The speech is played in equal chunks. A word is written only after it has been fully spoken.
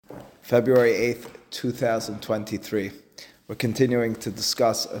February 8th, 2023. We're continuing to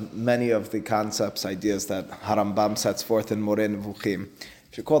discuss many of the concepts, ideas that Harambam sets forth in Moreh Nevuchim.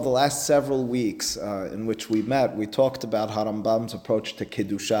 If you recall, the last several weeks in which we met, we talked about Harambam's approach to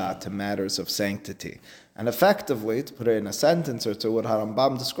Kedusha, to matters of sanctity. And effectively, to put it in a sentence or two, what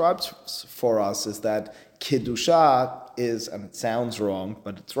Harambam describes for us is that Kedusha is, and it sounds wrong,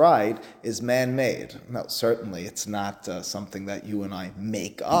 but it's right, is man-made. Now, certainly it's not something that you and I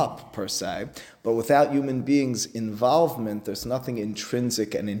make up, per se, but without human beings' involvement, there's nothing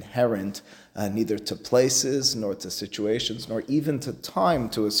intrinsic and inherent, neither to places, nor to situations, nor even to time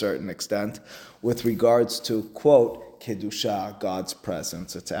to a certain extent, with regards to, quote, Kedusha, God's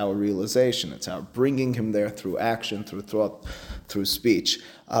presence. It's our realization. It's our bringing Him there through action, through thought, through speech.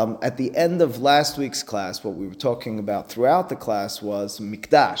 At the end of last week's class, what we were talking about throughout the class was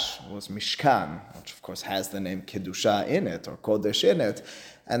Mikdash, was Mishkan, which of course has the name Kedusha in it, or Kodesh in it.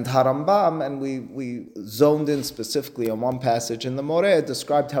 And Harambam, and we zoned in specifically on one passage in the Moreh,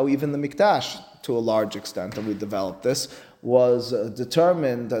 described how even the Mikdash, to a large extent, and we developed this, was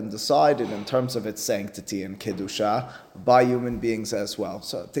determined and decided in terms of its sanctity and Kedusha by human beings as well.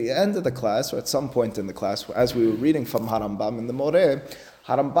 So at the end of the class, or at some point in the class, as we were reading from Harambam in the Moreh,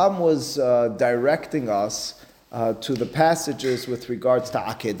 Harambam was directing us to the passages with regards to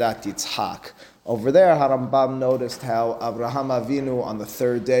Akedat Yitzhak. Over there, Harambam noticed how Abraham Avinu on the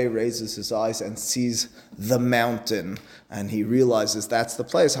third day raises his eyes and sees the mountain, and he realizes that's the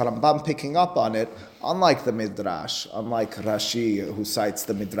place. Harambam picking up on it, unlike the Midrash, unlike Rashi who cites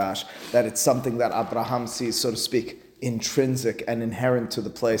the Midrash, that it's something that Abraham sees, so to speak, intrinsic and inherent to the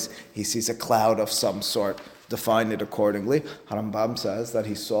place. He sees a cloud of some sort. Define it accordingly. Harambam says that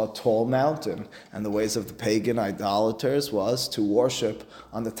he saw a tall mountain, and the ways of the pagan idolaters was to worship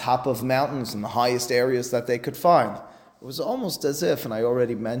on the top of mountains in the highest areas that they could find. It was almost as if, and I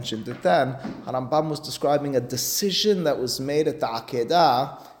already mentioned it then, Harambam was describing a decision that was made at the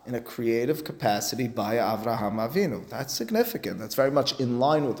Akedah in a creative capacity by Avraham Avinu. That's significant. That's very much in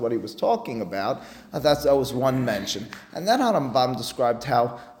line with what he was talking about. That was one mention. And then Harambam described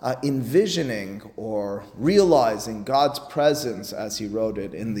how envisioning or realizing God's presence, as he wrote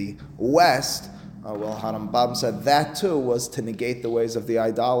it, in the West, Harambam said that too was to negate the ways of the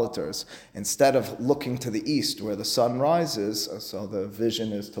idolaters. Instead of looking to the east where the sun rises, so the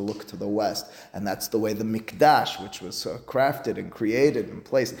vision is to look to the west. And that's the way the Mikdash, which was crafted and created and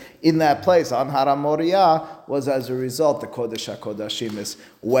placed in that place on Har HaMoriah, was as a result the Kodesh HaKodashim is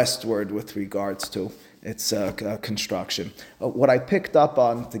westward with regards to its construction. What I picked up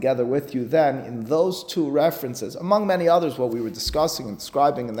on together with you then in those two references, among many others what we were discussing and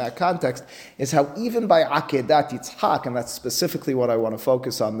describing in that context, is how even by Akedat Yitzhak, and that's specifically what I want to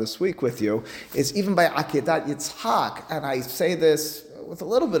focus on this week with you, is even by Akedat Yitzhak, and I say this with a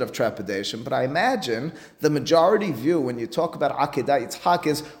little bit of trepidation, but I imagine the majority view when you talk about Akedat Yitzhak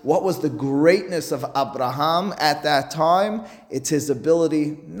is what was the greatness of Abraham at that time? It's his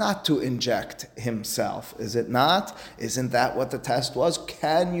ability not to inject himself, is it not? Isn't that what the test was?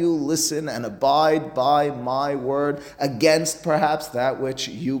 Can you listen and abide by my word against perhaps that which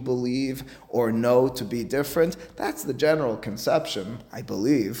you believe or know to be different? That's the general conception, I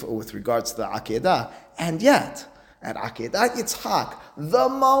believe, with regards to the Akedah. And yet, at Akedat Yitzhak, the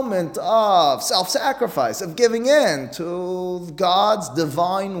moment of self-sacrifice, of giving in to God's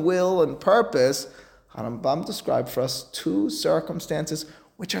divine will and purpose, Harambam described for us two circumstances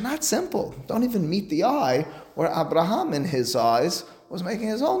which are not simple, don't even meet the eye, where Abraham in his eyes was making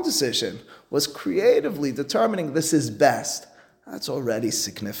his own decision, was creatively determining this is best. That's already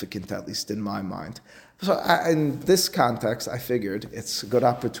significant, at least in my mind. So in this context, I figured it's a good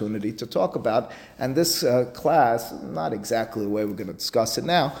opportunity to talk about, and this class, not exactly the way we're going to discuss it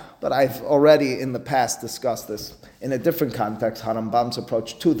now, but I've already in the past discussed this in a different context, Harambam's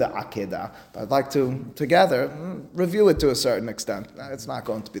approach to the Akedah. But I'd like to, together, review it to a certain extent. It's not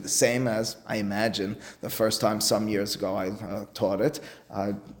going to be the same as, I imagine, the first time some years ago I taught it,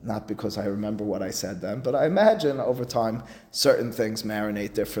 not because I remember what I said then, but I imagine over time certain things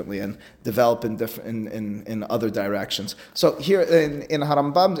marinate differently and develop in other directions. So here in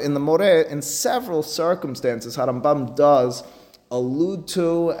Harambam, in the Moreh, in several circumstances, Harambam does allude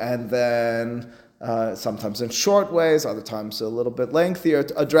to and then sometimes in short ways, other times a little bit lengthier,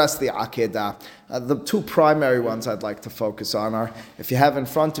 to address the Akedah. The two primary ones I'd like to focus on are, if you have in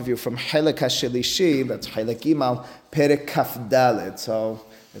front of you from Chelek HaShelishi, that's Chelek Gimal, Perek Kaf Daled. So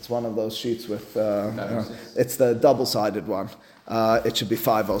it's one of those sheets with, it's the double-sided one. it should be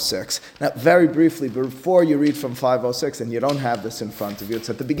 506. Now, very briefly, before you read from 506, and you don't have this in front of you, it's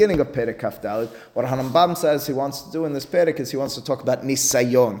at the beginning of Perek Kaf Daled. What Harambam says he wants to do in this Perek is he wants to talk about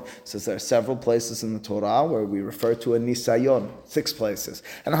Nisayon. He says there are several places in the Torah where we refer to a Nisayon, 6 places.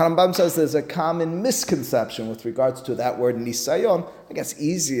 And Harambam says there's a common misconception with regards to that word Nisayon, I guess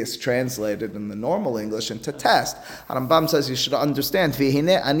easiest translated in the normal English, into test. Harambam says you should understand,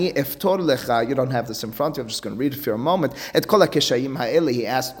 V'hine ani eftor lecha, you don't have this in front of you, I'm just going to read it for a moment. Et kol ha'keshayim ha'eli, he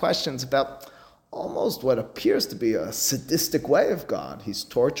asked questions about almost what appears to be a sadistic way of God. He's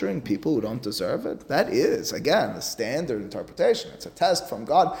torturing people who don't deserve it. That is, again, the standard interpretation. It's a test from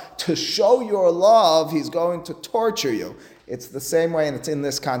God. To show your love, he's going to torture you. It's the same way, and it's in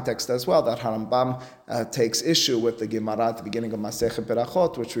this context as well, that Harambam takes issue with the Gemara at the beginning of Masechet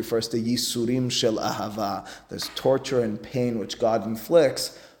Berachot, which refers to Yisurim Shel Ahava. There's torture and pain which God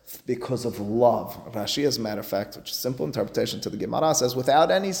inflicts because of love. Rashi, as a matter of fact, which is a simple interpretation to the Gemara, says, without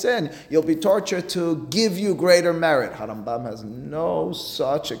any sin, you'll be tortured to give you greater merit. Harambam has no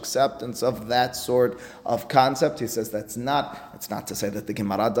such acceptance of that sort of concept. He says it's not to say that the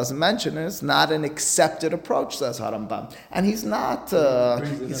Gemara doesn't mention it, it's not an accepted approach, says Harambam. And he's not, he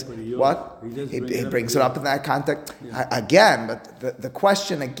brings it up in that context again, but the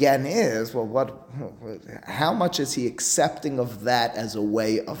question again is, how much is he accepting of that as a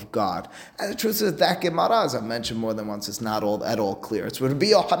way of God? And the truth is that Gemara, as I've mentioned more than once, is not at all clear. It's Rabbi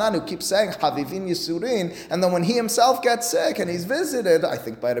Yochanan who keeps saying Havivin Yisurin, and then when he himself gets sick and he's visited, I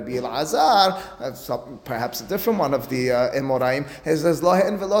think by Rabbi Elazar, perhaps a different one of the Emoraim, he says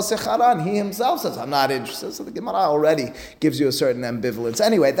Lohen velo secharan. He himself says, I'm not interested. So the Gemara already gives you a certain ambivalence.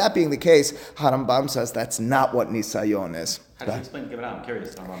 Anyway, that being the case, Harambam says that's not what Nisayon is. How do you explain Gemara? I'm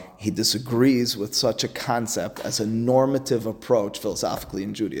curious. He disagrees with such a concept as a normative approach philosophically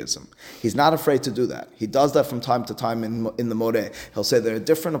in Judaism. He's not afraid to do that. He does that from time to time in the Moreh. He'll say there are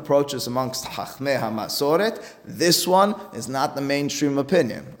different approaches amongst Chachmei HaMasoret. This one is not the mainstream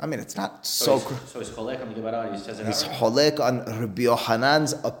opinion. I mean, it's not so... So he's cholek on the Gemara, he says it He's cholek on Rabbi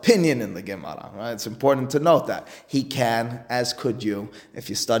Yochanan's opinion in the Gemara. Right? It's important to note that. He can, as could you, if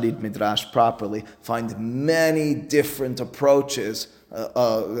you studied Midrash properly, find many different approaches,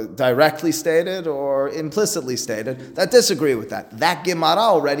 directly stated or implicitly stated, that disagree with that. That Gemara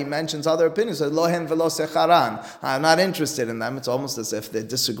already mentions other opinions. Lohen velo secharan. I'm not interested in them. It's almost as if they're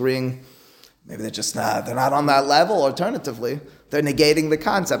disagreeing. Maybe they're just not, they're not on that level. Alternatively, they're negating the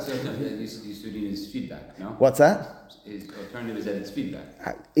concept. So Yisuri is feedback, no? What's that? His alternative is that it's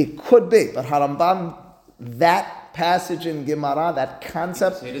feedback. It could be, but Harambam, that passage in Gemara, that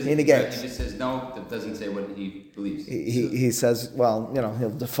concept, so he negates. He just says no, that doesn't say what he believes. He says, well,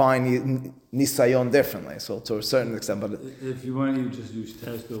 he'll define Nisayon differently, so to a certain extent. But if you want to just use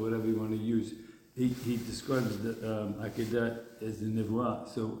test or whatever you want to use, he describes the Akedah as the Nevuah.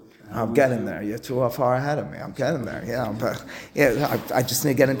 So I'm getting there. You're too far ahead of me. I'm getting there. I just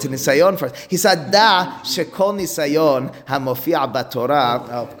need to get into Nisayon first. He said, Da shekol Nisayon hamofia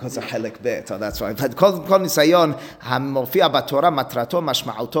batorah, because of Helik Bet. Oh, that's right. But kol Nisayon hamofia batorah matrato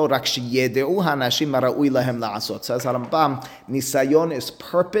mashma'uto rak sheyedeu hanashim mara'ui lahem la'asot. Says Harambam, Nisayon is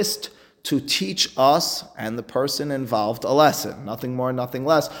purposed to teach us and the person involved a lesson, nothing more, nothing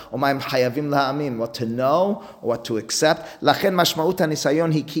less. What to know, what to accept. לכן משמעות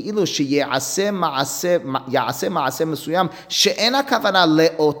הניסיון היא כאילו שיעשה מעשה מסוים שאין הכוונה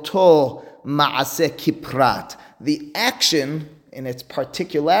לאותו מעשה כפרט. The action in its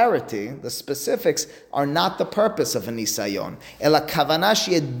particularity, the specifics, are not the purpose of a nisayon. אלא כוונה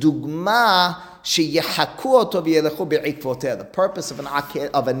שיהיה דוגמה the purpose of a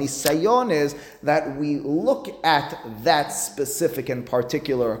nisayon is that we look at that specific and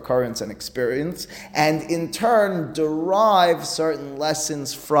particular occurrence and experience and in turn derive certain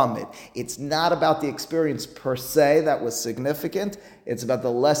lessons from it. It's not about the experience per se that was significant, it's about the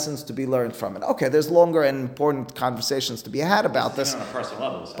lessons to be learned from it. Okay, there's longer and important conversations to be had about this. On a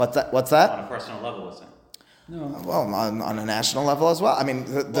personal level. What's that? On a personal level, is it? No. Well, on a national level as well. I mean,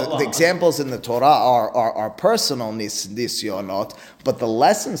 the examples in the Torah are personal nisyonot, but the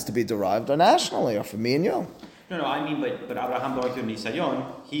lessons to be derived are nationally, or for me and you. No, I mean, but Abraham going through nisayon,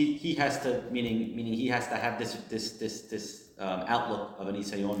 he has to meaning he has to have this outlook of a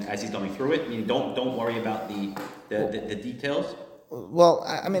nisayon as he's going through it. Meaning, don't worry about the details. Well,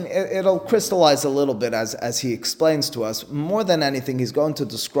 I mean, it'll crystallize a little bit as he explains to us. More than anything, he's going to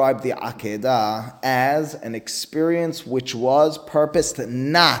describe the Akedah as an experience which was purposed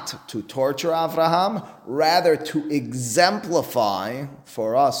not to torture Avraham, rather to exemplify,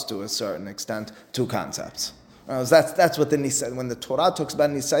 for us to a certain extent, two concepts. That's what the Nisayon, when the Torah talks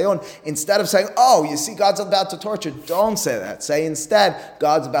about Nisayon, instead of saying, oh, you see, God's about to torture, don't say that. Say instead,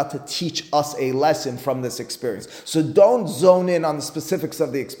 God's about to teach us a lesson from this experience. So don't zone in on the specifics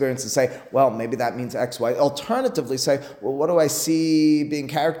of the experience and say, well, maybe that means X, Y. Alternatively, say, well, what do I see being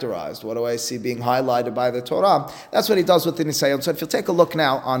characterized? What do I see being highlighted by the Torah? That's what he does with the Nisayon. So if you'll take a look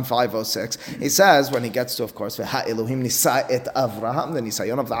now on 506, he says, when he gets to, of course, V'ha Elohim nisa et Avraham, the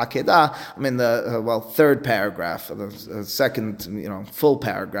Nisayon of the Akedah, I'm in the, third paragraph, the second, full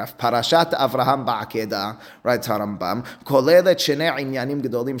paragraph. Parashat Avraham ba'Akedah, writes Harambam, kolelet shnei inyanim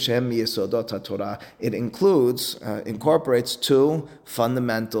gedolim shehem miyesodot haTorah. It incorporates two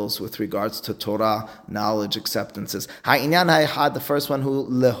fundamentals with regards to Torah knowledge acceptances. Ha'inyan ha'echad, the first one, who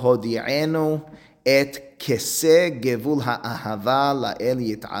lehodi'enu et Kese gevul ha'ahava la'el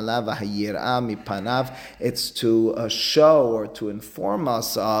yit'ala v'hayir'a mipanav. It's to show or to inform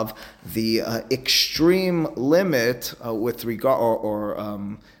us of the extreme limit with regard or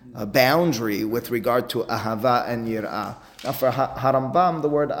a boundary with regard to ahava and yir'a. Now, for Harambam, the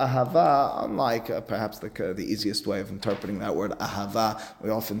word ahava, unlike perhaps the easiest way of interpreting that word ahava,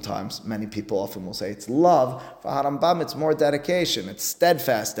 many people often will say it's love. For Harambam, it's more dedication. It's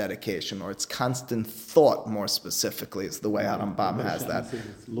steadfast dedication, or it's constant thought, more specifically, is the way Harambam has that.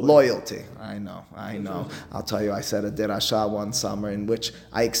 Loyalty. I know. I'll tell you, I said a dirasha one summer in which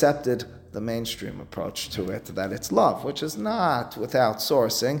I accepted the mainstream approach to it, that it's love, which is not without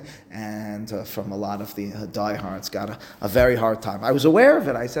sourcing, and from a lot of the diehards got a very hard time. I was aware of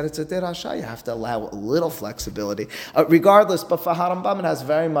it. I said it's a dirasha. You have to allow a little flexibility. Regardless, but for Harambam it has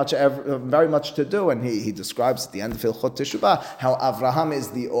very much to do, and he describes at the end of Hilchot Teshuvah how Avraham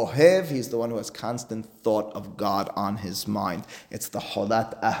is the ohev. He's the one who has constant thought of God on his mind. It's the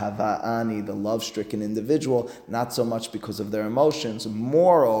cholat ahava ani, the love-stricken individual, not so much because of their emotions,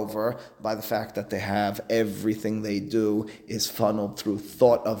 moreover, by the fact that they have everything they do is funneled through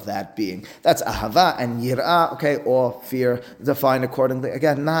thought of that being. That's ahava and yirah, or fear, defined accordingly.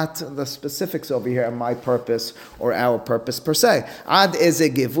 Again, not the specifics over here are my purpose or our purpose per se. Ad eze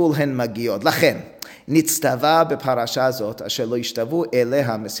gevul hen magiot. Lachen. נצטווה בפרשה הזאת, אשר לא ישתוו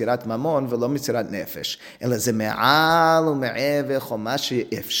אליה מסירת ממון ולא מסירת נפש, אלא זה מעל ומעבר כל מה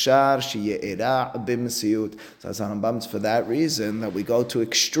שאפשר שיארע במציאות. So as Harambam, it's for that reason that we go to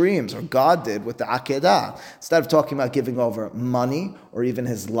extremes, or God did with the Akedah. Instead of talking about giving over money or even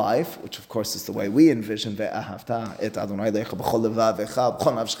his life, which of course is the way we envision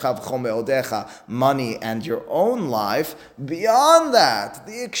money and your own life, beyond that,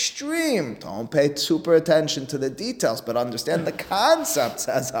 the extreme, don't pay super attention to the details, but understand the concept,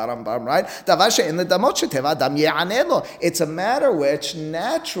 says Harambam, right? It's a matter which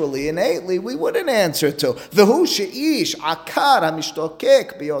naturally, innately, we wouldn't answer to.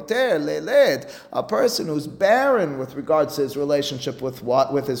 A person who's barren with regards to his relationship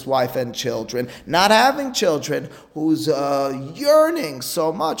with his wife and children, not having children, who's yearning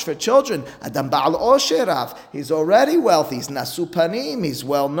so much for children. Adam Baal Osherav, he's already wealthy, he's Nasu Panim, he's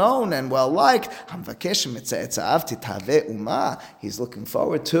well known and well liked. He's looking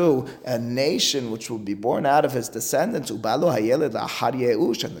forward to a nation which will be born out of his descendants. And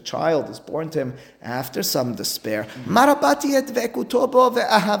the child is born to him after some despair.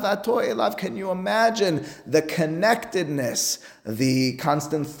 Can you imagine the connectedness, the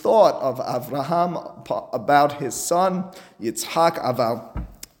constant thought of Avraham about his son Yitzhak Aval?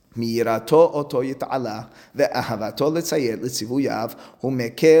 מיראתו אותו יתעלה ואהבתו לציית לציווייו הוא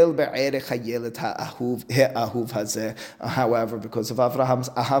מקל בערך הילד האהוב הזה. However, because of Avraham's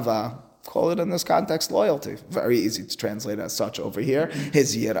ahava, call it in this context loyalty. Very easy to translate as such over here.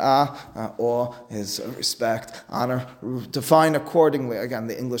 His yirah, or his respect, honor, defined accordingly. Again,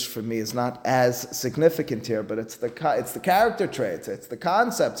 the English for me is not as significant here, but it's the character traits, it's the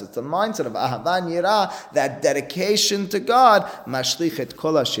concepts, it's the mindset of ahavan yirah, that dedication to God. Mashlich et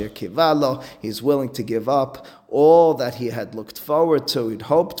kol asher kivalo. He's willing to give up all that he had looked forward to, he'd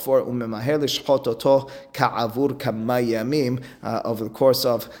hoped for, over the course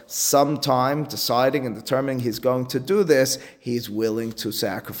of some time, deciding and determining he's going to do this, he's willing to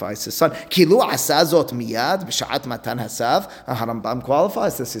sacrifice his son. Harambam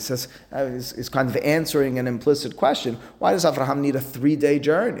qualifies this. He says, he's kind of answering an implicit question. Why does Avraham need a 3-day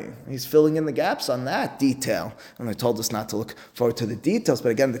journey? He's filling in the gaps on that detail. And they told us not to look forward to the details, but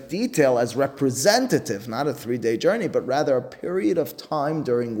again, the detail as representative, not a 3-day journey, but rather a period of time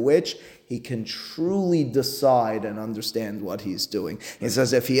during which he can truly decide and understand what he's doing. He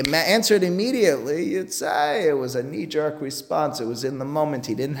says if he answered immediately, you'd say it was a knee-jerk response. It was in the moment.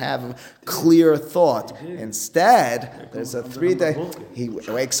 He didn't have a clear thought. Instead, there's a 3-day, he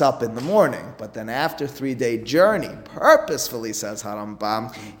wakes up in the morning, but then after 3-day journey, purposefully, says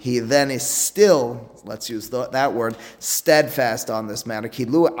Harambam, he then is still, let's use that word, steadfast on this matter.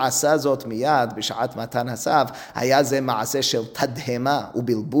 Kilu asazot miyad b'shat matan hasav hayaze maaseh shel tadhema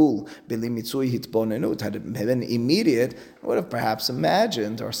ubilbul bilimitzui hitbonenut. Had it been immediate, I would have perhaps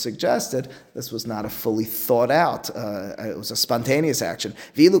imagined or suggested this was not a fully thought out. It was a spontaneous action.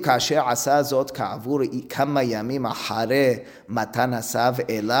 Vilu kasher asazot ka'avur kama yamim ahare matan hasav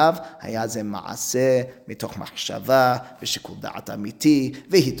elav hayaze maaseh mitoch machshava v'shikul da'at amiti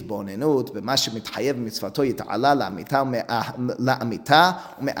v'hitbonenut b'ma shemitchayev mitzvato yita'ala la'amita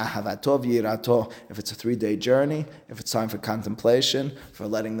u'me'ahavato v'yirato. If it's a 3-day journey, if it's time for contemplation, for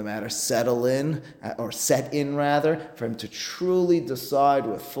letting the matter settle in, or set in rather, for him to truly decide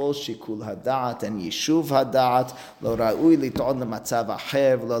with full shikul hadat and yishuv hadat, lo ra'ui lit'od lematzav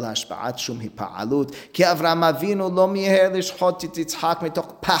acher v'lo l'hashpa'at shum hipa'alut, ki Avraham Avinu lo miher lishchot et Yitzhak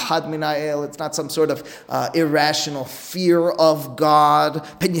mitoch pachad min ha'el. It's not some sort of irrational fear of God,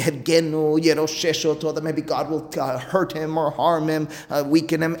 pen yehevgenu yeroshesho, that maybe God will hurt him or harm him,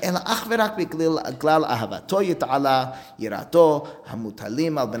 weaken him. Ela ach v'rak b'glal ahavato yit'ala yirato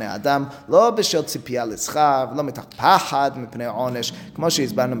hamutalim al bnei adam lo b'shel tzipiyah l'schar lo mitach pachad mipnei onesh kmo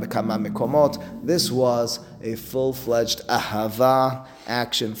she'izbarnu b'kama mekomot. This was a full-fledged ahava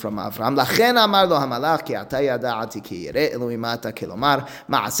action from Avraham. Lachen amar lo hamalach ki ata yada'ati ki yireh Elohim ata kelomar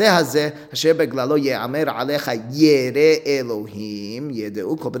ma'aseh hazeh asher beglalo ye'amer alecha yireh Elohim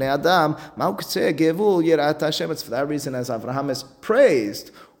yedeu kol bnei adam ma'u k'tzeh gevul yirat Hashem. It's for that reason as Avraham is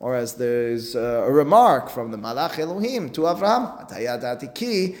praised, or as there's a remark from the Malach Elohim to Avraham, ata yada'ati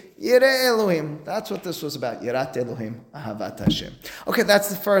ki yireh Elohim. That's what this was about. Yirat Elohim, ahavat Hashem. Okay, that's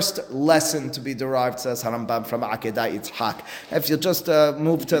the first lesson to be derived, says Harambam, from Akedah Yitzhak. If you'll just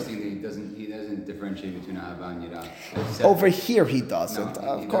move to... He doesn't differentiate between ahava and yirat. Over here he doesn't. No,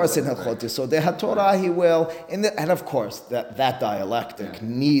 of course in Hilchot Yesod HaTorah he will. And of course that dialectic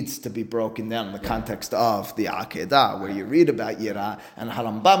needs to be broken down in the context of the Akedah, where you read about Yirah, and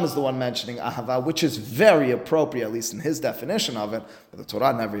Harambam is the one mentioning ahava, which is very appropriate, at least in his definition of it, but the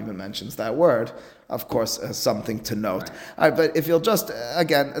Torah never even mentions that word. Of course, something to note. Right. All right, but if you'll just,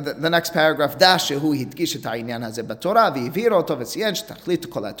 again, the next paragraph, Dashehu hidgish et ha'inyan hazeh b'Torah v'hivhir oto v'tziyen shetachlit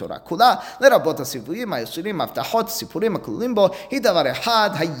kol ha'Torah kula lerabot ha'sivuyim ha'yisurim ha'aftachot sipurim ha'klulim bo hi davar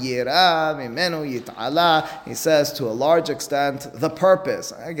echad ha'yirah mimenu yit'ala. He says, to a large extent, the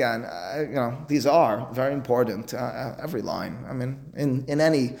purpose. Again, these are very important. Every line. I mean, in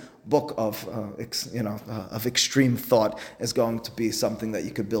any book of extreme thought is going to be something that you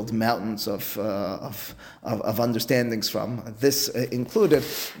could build mountains of understandings from, this included.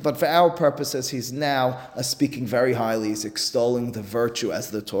 But for our purposes, he's now speaking very highly. He's extolling the virtue, as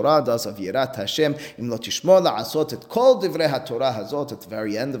the Torah does, of Yirat Hashem. Im lo tishmor la'asot et kol divrei haTorah hazot, at the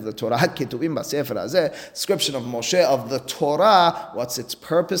very end of the Torah, ketuvim b'sefer hazeh, description of Moshe of the Torah. What's its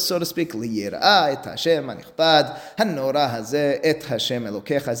purpose, so to speak? Liyirah et Hashem hanichbad hanora hazeh et Hashem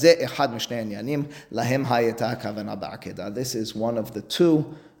elokecha hazeh. This is one of the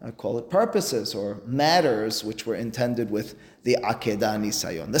two, I call it purposes or matters, which were intended with the Akedah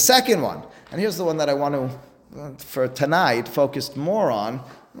Nisayon. The second one, and here's the one that I want to, for tonight, focus more on,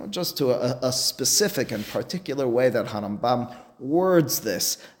 just to a specific and particular way that Harambam words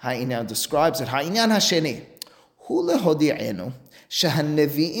this. He now describes it. Ha'inyan hasheni hu lehodi'enu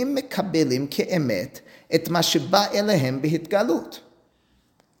shehanevi'im mekabelim ke'emet et ma sheba elehem behitgalut.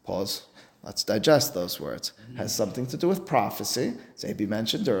 Pause. Let's digest those words. It has something to do with prophecy, as Abi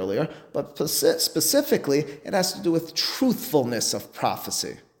mentioned earlier, but specifically, it has to do with truthfulness of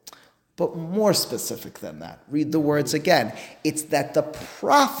prophecy. But more specific than that, read the words again. It's that the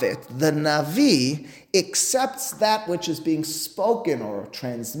prophet, the Navi, accepts that which is being spoken or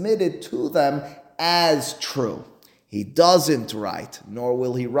transmitted to them as true. He doesn't write, nor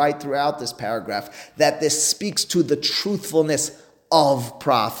will he write throughout this paragraph, that this speaks to the truthfulness of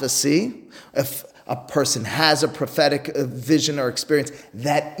prophecy. If a person has a prophetic vision or experience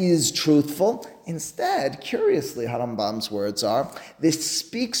that is truthful, instead, curiously, Harambam's words are, this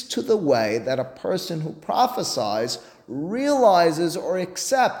speaks to the way that a person who prophesies realizes or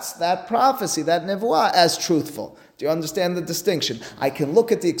accepts that prophecy, that nevuah, as truthful. Do you understand the distinction? I can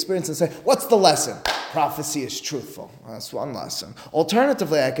look at the experience and say, what's the lesson? Prophecy is truthful. That's one lesson.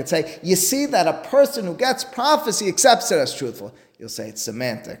 Alternatively, I could say, you see that a person who gets prophecy accepts it as truthful. You'll say it's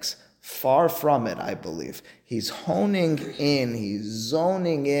semantics. Far from it, I believe. He's zoning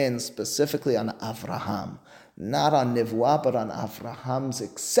in specifically on Avraham. Not on Nivuah, but on Avraham's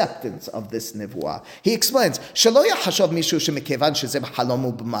acceptance of this Nivuah. He explains, and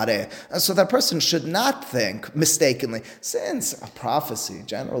so that person should not think mistakenly, since a prophecy,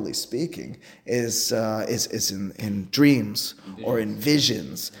 generally speaking, is in dreams or in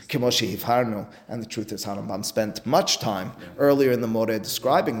visions, and the truth is Harambam spent much time earlier in the Moreh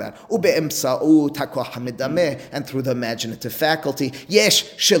describing that, and through the imaginative faculty, you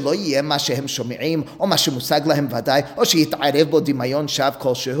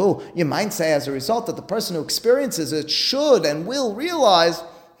might say as a result that the person who experiences it should and will realize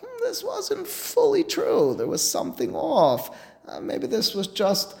this wasn't fully true. There was something off. Maybe this was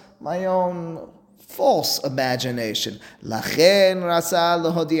just my own false imagination. What's the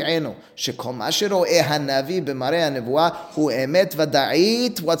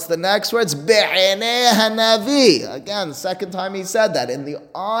next words? Again, the second time he said that. In the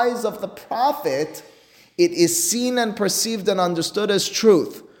eyes of the prophet, it is seen and perceived and understood as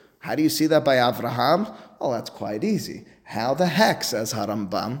truth. How do you see that by Avraham? Well, that's quite easy. How the heck, says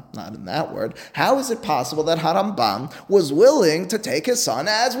Harambam, not in that word, how is it possible that Harambam was willing to take his son,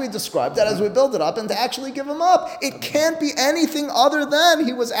 as we described it, as we build it up, and to actually give him up? It can't be anything other than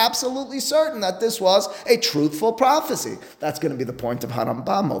he was absolutely certain that this was a truthful prophecy. That's going to be the point of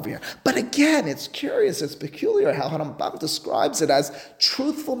Harambam over here. But again, it's curious, it's peculiar how Harambam describes it as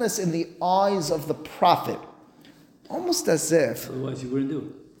truthfulness in the eyes of the prophet. Almost as if... Otherwise, you wouldn't do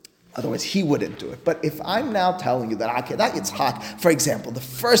it. Otherwise, he wouldn't do it. But if I'm now telling you that Akedah Yitzhak, for example, the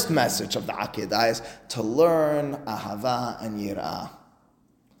first message of the Akedah is to learn Ahava and Yirah.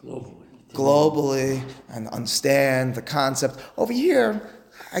 Globally, and understand the concept. Over here,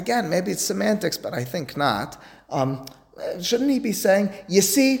 again, maybe it's semantics, but I think not. Shouldn't he be saying, you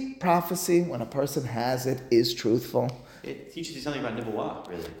see, prophecy, when a person has it, is truthful? It teaches you something about Nibuah,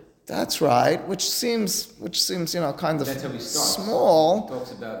 really. That's right, which seems kind of That's how he starts. Small. He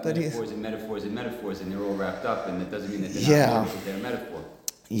talks about but metaphors and metaphors and metaphors, and they're all wrapped up, and it doesn't mean that they're not because they're a metaphor.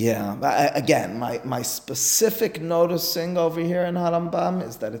 Yeah, again, my specific noticing over here in Harambam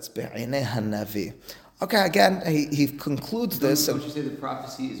is that it's Be'inei Hanavi. Okay, again, he concludes this. Don't you say the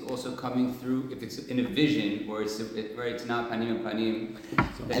prophecy is also coming through, if it's in a vision, or it's not panim and panim,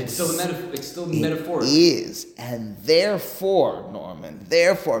 it's still metaphorical. It is, and therefore, Norman,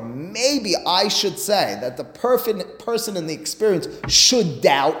 maybe I should say that the perfect person in the experience should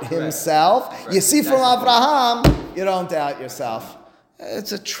doubt himself. Correct. You see, from Avraham, you don't doubt yourself.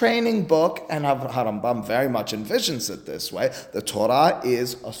 It's a training book, and Harambam very much envisions it this way. The Torah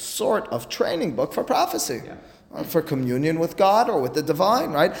is a sort of training book for prophecy, for communion with God or with the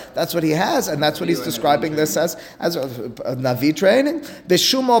divine, right? That's what he has, and that's what he's describing this as a Navi training.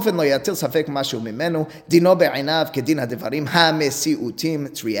 B'shum ofen lo yatil safek mashu mimenu, dino be'inav kedin ha'devarim ha'mesiutim.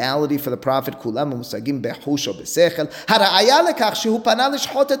 It's reality for the prophet. Kulam musagim behush o b'sechel. Hara'aya lekach shehu pana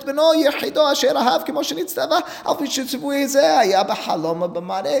lishchot et beno yechido asher ahav kemo shenitztava al pi shetzivui zeh haya b'halom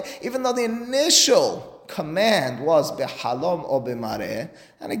b'mareh. Even though the initial command was behalom or b'mareh,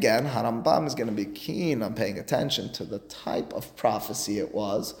 and again, Harambam is going to be keen on paying attention to the type of prophecy it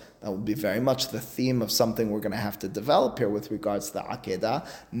was. That would be very much the theme of something we're going to have to develop here with regards to the Akedah.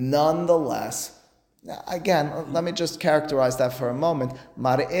 Nonetheless, again, let me just characterize that for a moment.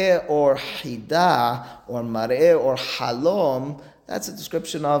 Mar'eh or Hida, or Mar'eh or Halom, that's a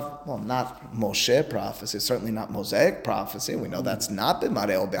description of, well, not Moshe prophecy, certainly not Mosaic prophecy. We know that's not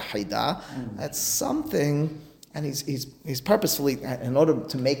B'mareh or B'hida. That's something, and he's purposefully, in order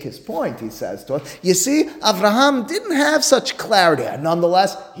to make his point, he says to us, you see, Avraham didn't have such clarity, and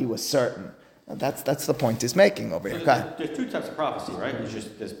nonetheless, he was certain. And that's the point he's making over here. There's two types of prophecy, right?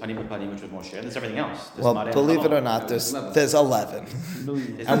 There's Panim and Panim, which was Moshe, and there's everything else. Well, believe it or not, there's 11.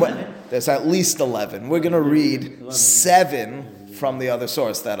 There's at least 11. We're going to read 7 from the other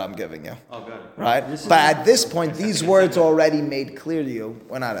source that I'm giving you. Oh, good. Right? But at this point, these words already made clear to you,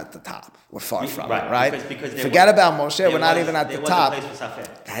 we're not at the top. We're far from it, right? Because forget about Moshe, we're not even at the top.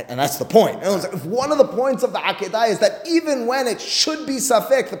 And that's the point. If one of the points of the Akedah is that even when it should be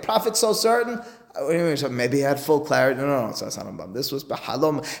Safek, the prophet's so certain, maybe he had full clarity. No, it's not Harambam. This was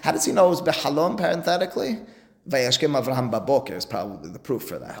Behalom. How does he know it was Behalom, parenthetically? Vayashkem Avraham Baboker is probably the proof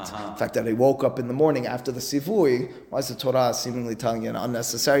for that. The fact that he woke up in the morning after the Sivui, why is the Torah seemingly telling you an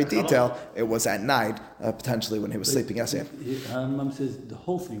unnecessary detail? It was at night, potentially when he was sleeping. Yes, Mom says the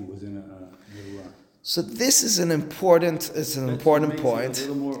whole thing was in a So this is an important point.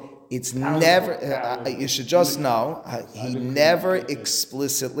 It's never, you should just know, he never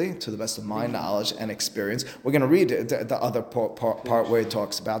explicitly, to the best of my knowledge and experience, we're going to read the other part where he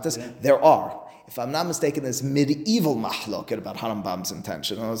talks about this. There are. If I'm not mistaken, there's medieval mahloket about Harambam's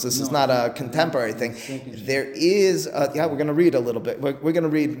intention. This is not a contemporary thing. There is, we're going to read a little bit. We're going to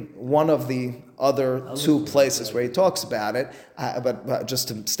read one of the other two places where he talks about it. But just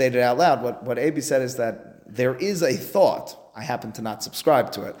to state it out loud, what Abi said is that there is a thought. I happen to not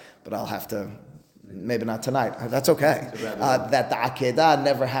subscribe to it, but I'll have to, maybe not tonight. That's okay. That the Akedah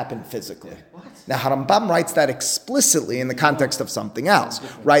never happened physically. Now, Harambam writes that explicitly in the context of something else,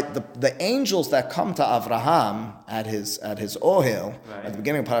 right? The angels that come to Avraham at his Ohel, at the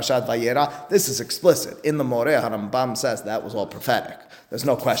beginning of Parashat Vayera, this is explicit. In the Moreh, Harambam says that was all prophetic. There's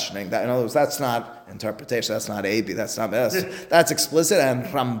no questioning that. In other words, that's not interpretation, that's not Abi, that's not us. That's explicit, and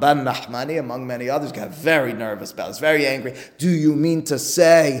Ramban Nahmani, among many others, got very nervous about it. He's very angry. Do you mean to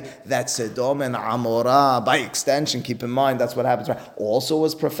say that Sodom and Amorah, by extension, keep in mind, that's what happens, right, also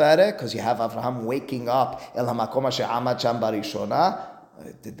was prophetic? Because you have Avraham waking up, El HaMakom Asher Amad Sham Barishona.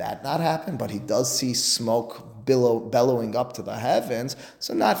 Did that not happen? But he does see smoke bellowing up to the heavens,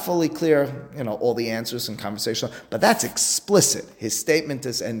 so not fully clear, all the answers and conversation. But that's explicit. His statement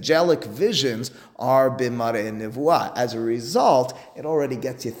is angelic visions are b'mareh nevuah. As a result, it already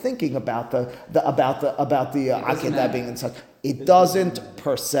gets you thinking about the Akedah being in such. It doesn't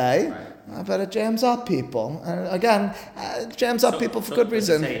per se. But it jams up people. And again, it jams up people for good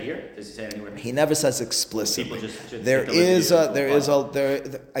reason. Does he say it here? Does he say it anywhere? He never says explicitly.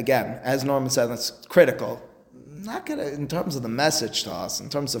 Again, as Norman said, that's critical. Not gonna, in terms of the message to us, in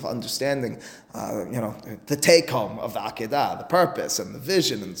terms of understanding, the take home of the Akedah, the purpose and the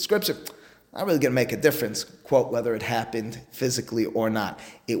vision and the scripture. Not really going to make a difference, quote, whether it happened physically or not.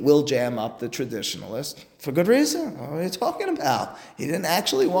 It will jam up the traditionalist for good reason. What are you talking about? He didn't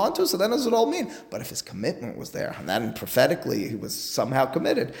actually want to, so then what does it all mean? But if his commitment was there, and then prophetically he was somehow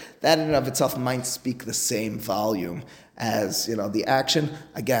committed, that in and of itself might speak the same volume as, the action.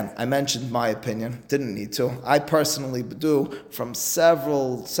 Again, I mentioned my opinion, didn't need to. I personally do, from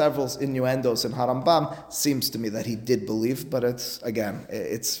several innuendos in Harambam, seems to me that he did believe, but it's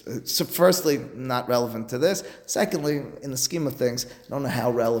firstly not relevant to this. Secondly, in the scheme of things, I don't know how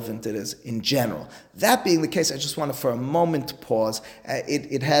relevant it is in general. That being the case, I just want to for a moment pause.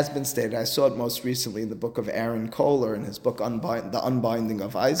 It has been stated, I saw it most recently in the book of Aaron Kohler, in his book The Unbinding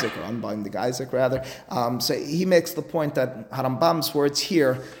of Isaac, or Unbinding Isaac rather. So he makes the point that Harambam's words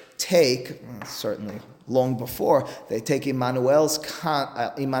here take, certainly long before, they take Immanuel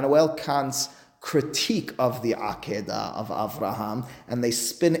Kant's critique of the Akedah of Avraham, and they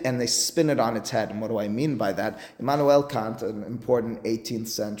spin it on its head. And what do I mean by that? Immanuel Kant, an important 18th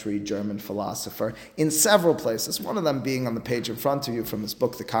century German philosopher, in several places, one of them being on the page in front of you from his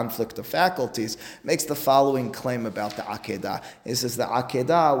book, The Conflict of Faculties, makes the following claim about the Akedah. He says the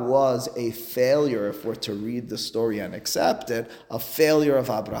Akedah was a failure, if we're to read the story and accept it, a failure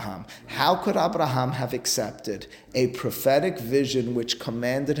of Abraham. How could Abraham have accepted a prophetic vision which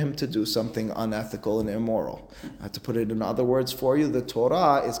commanded him to do something unethical and immoral? To put it in other words for you, the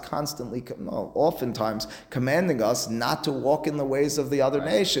Torah is oftentimes commanding us not to walk in the ways of the other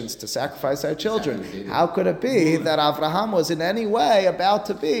nations, to sacrifice our children. How could it be that Avraham was in any way about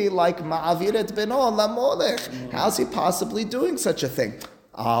to be like Ma'aviret beno lamolech? How's he possibly doing such a thing?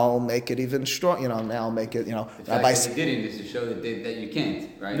 I'll make it even strong, now I'll make it, The fact that he didn't is to show that you can't,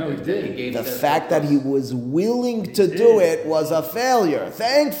 right? No, he did. The fact that he was willing to do it was a failure.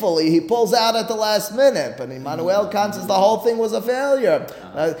 Thankfully, he pulls out at the last minute, but Immanuel Kant says the whole thing was a failure.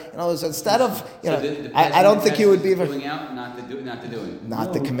 Instead of, I don't think he would be going out, not to do it.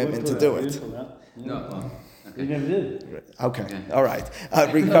 Not the commitment to do it. No, well. He never did. Okay. All right.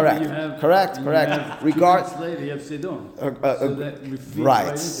 Correct. Later, you have Sidon.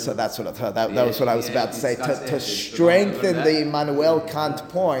 Right. So that's what that was what I was about to say. To strengthen the Immanuel Kant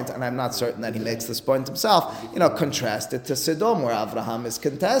point, and I'm not certain that he makes this point himself. Contrast it to Sodom, where Avraham is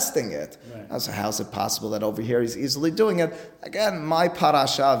contesting it. Right. So how's it possible that over here he's easily doing it? Again, my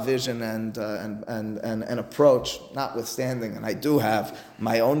parasha vision and approach, notwithstanding, and I do have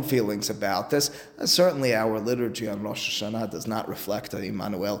my own feelings about this. Certainly, our liturgy on Rosh Hashanah does not reflect an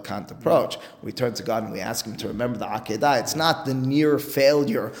Immanuel Kant approach. We turn to God and we ask Him to remember the Akedah. It's not the near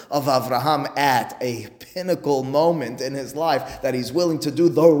failure of Avraham at a pinnacle moment in his life that he's willing to do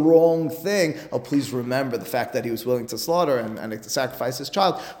the wrong thing. Oh, please remember the fact that he was willing to slaughter and to sacrifice his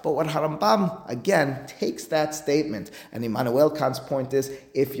child. But what Harambam Harambam, again, takes that statement. And Immanuel Kant's point is,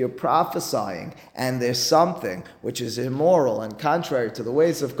 if you're prophesying and there's something which is immoral and contrary to the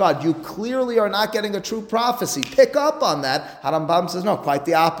ways of God, you clearly are not getting a true prophecy. Pick up on that. Harambam says, no, quite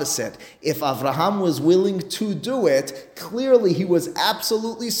the opposite. If Avraham was willing to do it, clearly he was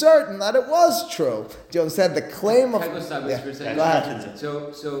absolutely certain that it was true. Do you understand the claim of... Can I go sideways for a second? Go ahead.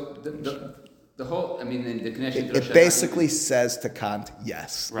 So the whole, I mean, the connection to Rosh It basically says to Kant,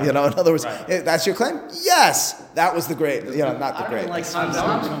 yes. Right. In other words, Right. that's your claim? Yes! That was the great, not the great.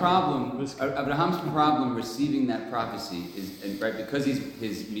 Abraham's problem receiving that prophecy is, and right, because his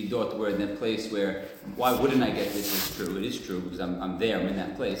midot were in that place where, why wouldn't I get this as true? It is true because I'm there, I'm in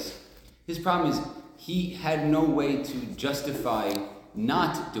that place. His problem is he had no way to justify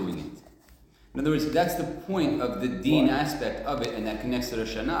not doing it. In other words, that's the point of the deen aspect of it, and that connects to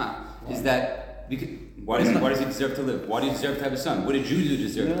Rosh Hashanah, is that why does he deserve to live? Why do you deserve to have a son? What did you do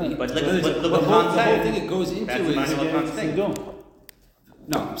deserve to eat? But look the what whole Kant said. thing it goes into That's is... Emmanuel Kant's thing.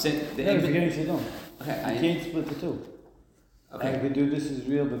 No, I'm saying... Yeah, if you're getting Sidon. Okay, You can't split the two. I could do this is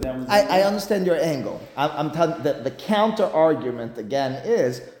real, but that was... I understand your angle. I'm telling that the counter argument again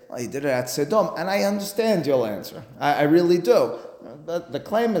is, well, he did it at Sodom, and I understand your answer. I really do. The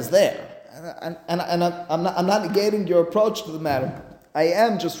claim is there, and I'm not negating your approach to the matter. I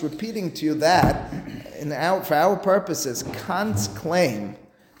am just repeating to you that, for our purposes, Kant's claim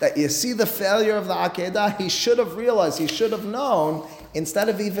that you see the failure of the Akedah, he should have realized, he should have known, instead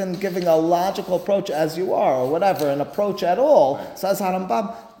of even giving a logical approach as you are, or whatever, an approach at all, says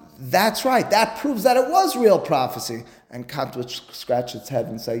Harambam, that's right, that proves that it was real prophecy. And Kant would scratch its head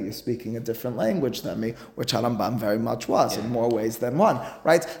and say, you're speaking a different language than me, which Harambam very much was, in more ways than one,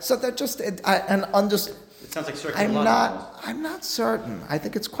 right? So they're just, It sounds like circular logic. I'm not certain. I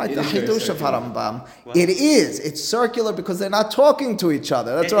think it's quite It the is very chidush of circular. Harambam. Well- It is. It's circular because they're not talking to each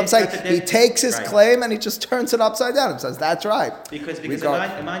other. That's what I'm saying. That's He takes his right. claim and he just turns it upside down and says, that's right. Because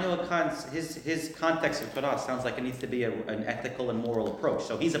Immanuel Kant's his context of Torah sounds like it needs to be an ethical and moral approach.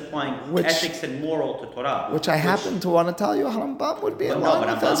 So he's applying ethics and moral to Torah. Which I happen to want to tell you Harambam would be in line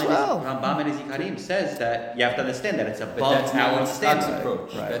with as well. Rambam in his Ikarim says that you have to understand that it's But above that's not our Yitzchak's standard.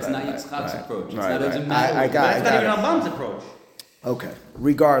 approach. That's not Yitzchak's approach. It's Right, not doesn't right. matter. I got But that's not it. even Rambam's approach. Okay.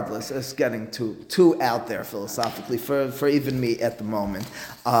 Regardless, it's getting too out there philosophically for even me at the moment.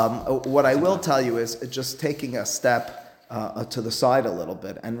 What I will tell you is just taking a step to the side a little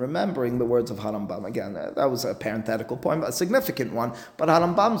bit and remembering the words of Harambam. Again, that was a parenthetical point, but a significant one. But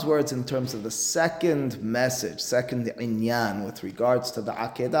Harambam's words in terms of the second message, second inyan with regards to the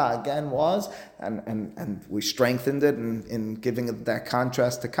Akedah, again was, and we strengthened it in giving it that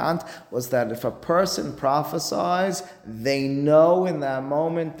contrast to Kant, was that if a person prophesies, they know in that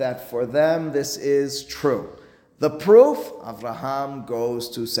moment that for them this is true. The proof, Avraham goes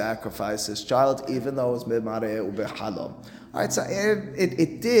to sacrifice his child, even though it was Mimareh Ubehalom. All right, so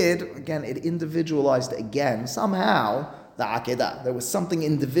it did, again, it individualized again, somehow, the Akedah. There was something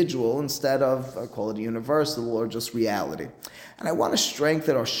individual instead of, I call it universal or just reality. And I want to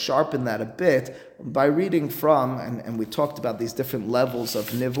strengthen or sharpen that a bit by reading from, and we talked about these different levels of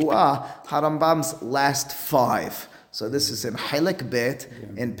Nivu'ah, Harambam's last 5. So this is in Halek Bet,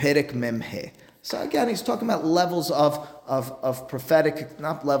 in Perek Memhe. So again, he's talking about levels of prophetic,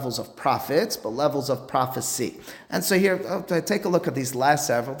 not levels of prophets, but levels of prophecy. And so here, take a look at these last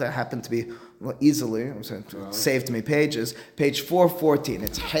several. They happen to be easily, saved me pages. Page 414,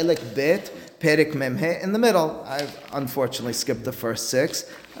 it's Halek Bet, Perek Memhe. In the middle, I've unfortunately skipped the first 6.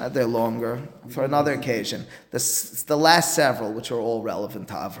 They're longer for another occasion. The last several, which are all relevant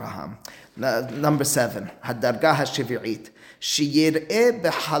to Avraham. Number 7, Hadargah HaShevi'it. שיראה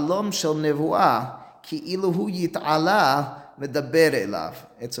בחלום של נבואה כאילו הוא יתעלה מדבר אליו.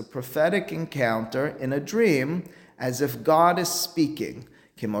 It's a prophetic encounter in a dream as if God is speaking.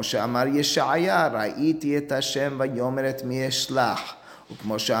 כמו שאמר ישעיה, ראיתי את השם ויאמר את מי אשלח.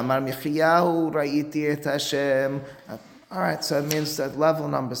 וכמו שאמר מיכיהו, ראיתי את השם. All right, so it means that level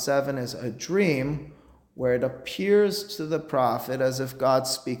number 7 is a dream where it appears to the prophet as if God's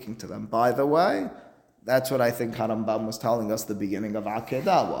speaking to them. By the way, that's what I think Harambam was telling us the beginning of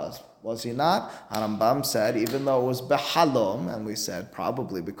Akedah was he not? Harambam said, even though it was Behalom, and we said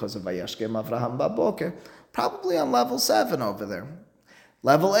probably because of Vayashkem Avraham Baboker, probably on level 7 over there.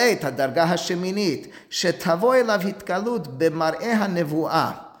 Level 8, Hadargah HaSheminit, Shetavo elav hitgalut b'mar'eh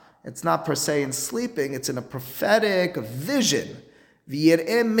hanevu'ah. It's not per se in sleeping, it's in a prophetic vision.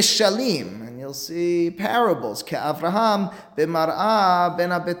 V'yir'eh mishalim, and you'll see parables. Ke'Avraham b'mar'ah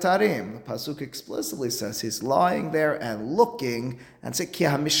ben abetarim. The pasuk explicitly says he's lying there and looking, and say ki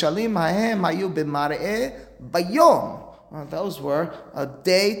hamishalim hahem hayu b'mar'eh bayom Those were a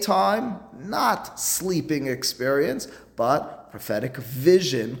daytime, not sleeping experience, but prophetic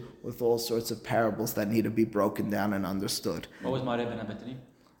vision with all sorts of parables that need to be broken down and understood. What was Ma'areh ben Abetarim?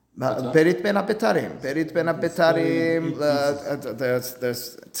 Berit ben Abetarim. Berit ben Abetarim,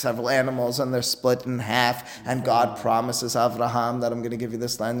 there's several animals and they're split in half, and God promises Avraham that I'm going to give you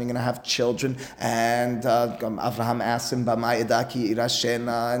this land, you're going to have children, and Avraham asks him, Bama eda ki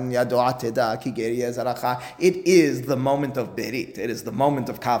irashena, and yadoat eda ki geri ezaracha. It is the moment of Berit. It is the moment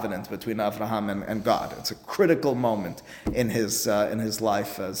of covenant between Avraham and God. It's a critical moment in his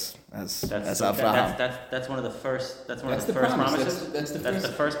life as Avraham. That's one of the first. That's one That's of the the first promise. promises. That's the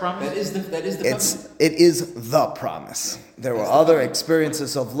first promise. That is the covenant. It is the promise. There were other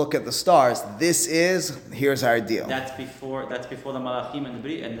experiences of look at the stars. Here's our deal. That's before the Malachim and the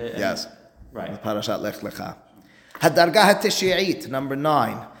Brit and the. Yes. Right. Parashat Lech Lecha. Hadargah HaTeshi'it, number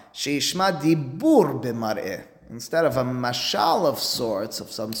 9. Sheishma dibur b'mar'eh. Instead of a mashal of sorts,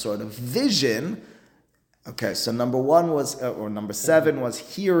 of some sort of vision. Okay, so number 7 was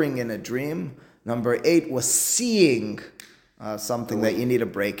hearing in a dream. Number 8 was seeing something that you need to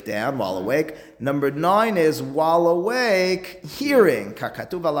break down while awake. Number 9 is while awake, hearing.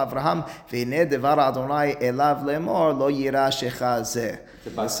 Kakatuv al Avraham, v'hineh devar Adonai elav lemor lo yira shecha zeh.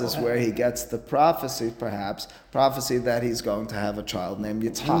 This is where he gets the prophecy that he's going to have a child named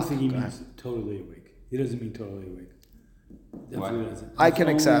Yitzhak. I don't think he means totally awake. He doesn't mean totally awake. Definitely doesn't. I can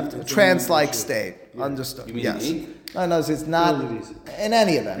accept. It's Trance-like only state. Yeah. Understood. You mean Yes. eight? No, it's not. Totally easy. In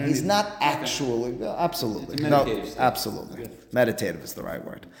any event, he's not actually. Absolutely. It's a No, meditative state. absolutely. Meditative is the right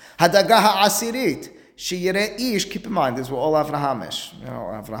word. Hadagah asirit. Sheyireh ish. Keep in mind, these were all Avrahamish.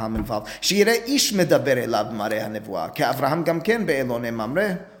 Avraham involved. Sheyireh ish medaber elav mareh hanevua. Ke Avraham gam ken be'elonei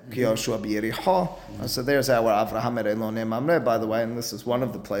mamreh. Ki Yoshua b'Yericho. So there's our Avraham et elonei mamreh, by the way, and this is one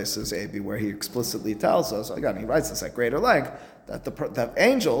of the places, Abi, where he explicitly tells us, again, he writes this at greater length, that the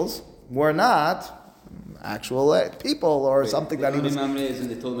angels were not actual people or something that he was. Mamre is when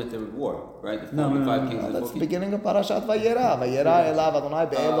they told him at the war, right? The No, 45 kings of the That's the book. beginning of Parashat Vayera. Vayera elav Adonai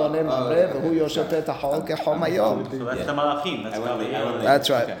be'elonei mamreh v'hu yoshet et ha'ol kechom hayom. So that's the Malachim. That's Gabriel. That's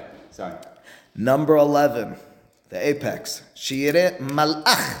right. Okay, sorry. Number 11, the apex. Shireh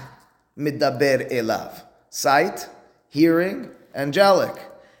malach midaber elav. Sight, hearing, angelic.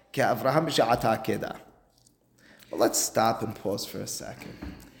 Ke Avraham b'sha'at ha'akedah. Well, let's stop and pause for a second.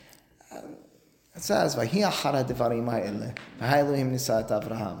 It says, "Vahi achara devarim ha'ele, v'ha'elohim nisa et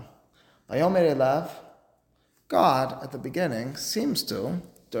Avraham." Vayomer elav, God at the beginning seems to,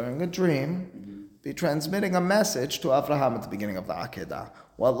 during a dream, be transmitting a message to Avraham at the beginning of the Akedah.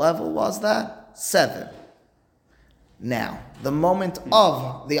 What level was that? 7. Now, the moment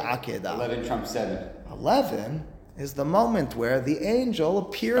of the Akedah. 11 trumps 7. 11 is the moment where the angel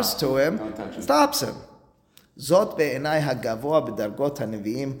appears to him Don't touch him. and stops him. זאת בעיניי הגבוה בדרגות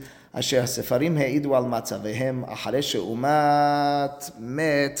הנביאים, אשר הספרים העידו על מצביהם אחרי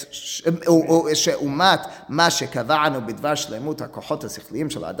שאומת מה שקבענו בדבר שלמות הכוחות השכליים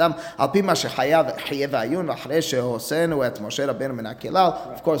של האדם, על פי מה שחיה ועיון, אחרי שהוצאנו את משה רבנו מן הכלל,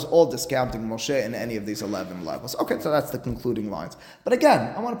 of course, all discounting Moshe in any of these 11 levels. Okay, so that's the concluding lines. But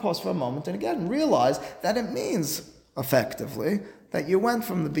again, I want to pause for a moment and again realize that it means, effectively, that you went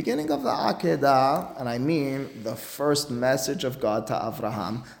from the beginning of the Akedah, and I mean the first message of God to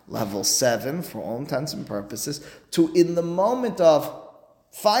Avraham, level 7 for all intents and purposes, to in the moment of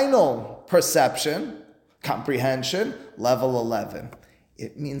final perception, comprehension, level 11.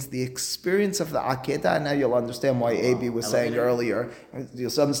 It means the experience of the Akedah, and now you'll understand why Abi was saying earlier,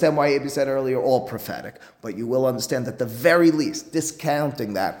 you'll understand why Abi said earlier, all prophetic, but you will understand that at the very least,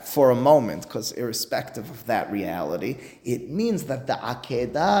 discounting that for a moment, because irrespective of that reality, it means that the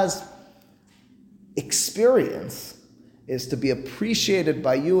Akedah's experience is to be appreciated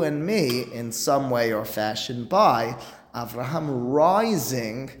by you and me in some way or fashion by Avraham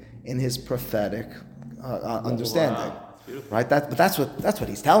rising in his prophetic understanding. Wow. Right, but that's what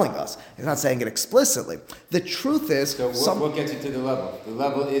he's telling us. He's not saying it explicitly. The truth is, So what gets you to the level? The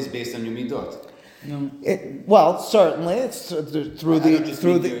level is based on your midot. Certainly it's through the.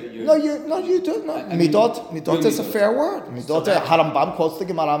 No, you do. No, midot is a fair word. Midot. Harambam quotes the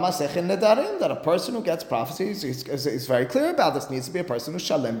Gemara Masechet Nedarim that a person who gets prophecies is very clear about this. Needs to be a person who's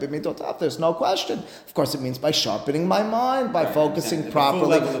shalem b'midotav. There's no question. Of course, it means by sharpening my mind, by focusing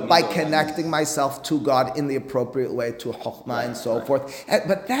properly, by connecting myself to God in the appropriate way, to chokhmah and so forth.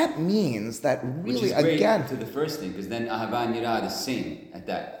 But that means that Which really, is great again. to the first thing, because then Ahava and Yirah are the same at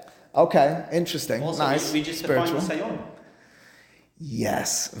that. Okay, interesting. Also, nice. we just spiritual. defined Nisayon.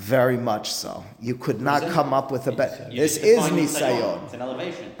 Yes, very much so. You could not come up with a better. You This just is defined Nisayon. It's an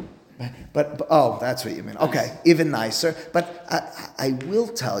elevation. But oh, that's what you mean. Okay, even nicer. But I will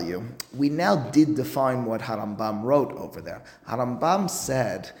tell you, we now did define what Harambam wrote over there. Harambam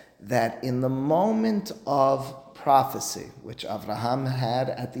said that in the moment of prophecy, which Avraham had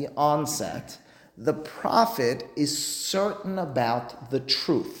at the onset, the prophet is certain about the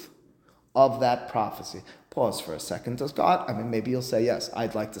truth of that prophecy. Pause for a second. Does God, maybe you'll say yes.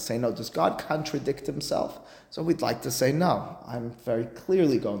 I'd like to say no. Does God contradict himself? So we'd like to say no. I'm very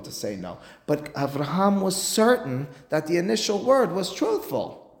clearly going to say no. But Avraham was certain that the initial word was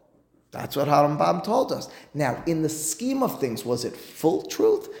truthful. That's what Harambam told us. Now, in the scheme of things, was it full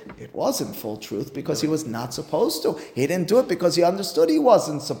truth? It wasn't full truth because he was not supposed to. He didn't do it because he understood he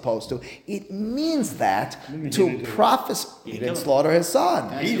wasn't supposed to. It means that to prophesy, he didn't slaughter his son.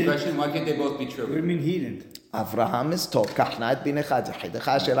 Can I ask you a question? Why can't they both be true? What do you mean he didn't? Avraham is told, "Kachna et binecha yechidecha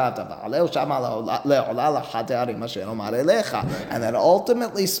asher ahavta v'aleu shama le'ola lachad ha'arim asher omar elecha." And then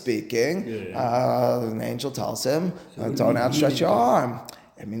ultimately speaking, an angel tells him, "Don't outstretch your arm."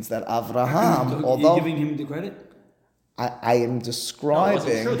 It means that Avraham, although you're giving him the credit, I am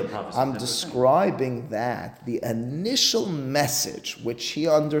describing, true, the prophecy, I'm 100%. describing that the initial message which he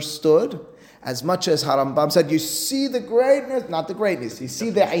understood, as much as Harambam said, you see the greatness, not the greatness, you see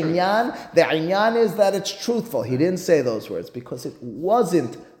the inyan. The inyan is that it's truthful. He didn't say those words because it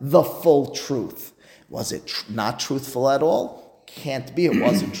wasn't the full truth. Was it not truthful at all? Can't be. It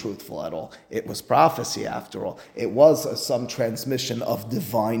wasn't truthful at all. It was prophecy after all. It was some transmission of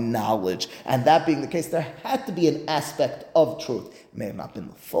divine knowledge. And that being the case, there had to be an aspect of truth. It may have not been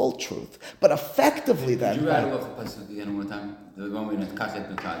the full truth, but effectively then. Could you rattle off the pasuk again one more time? The one we know,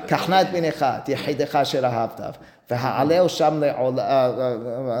 Kachet B'Chad. קחנה את בנך, יחידך אשר אהבתיו, והעלהו שם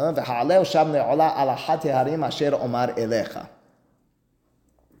לעולה על אחת ההרים אשר אומר אליך.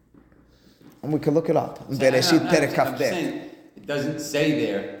 And we can look it up. Bereshit Perek Kaf Bet. It doesn't say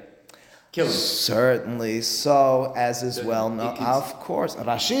there, kill him. Certainly so, as is well known. Of course.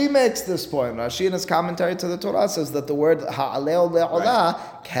 Rashi makes this point. Rashi in his commentary to the Torah says that the word ha'aleo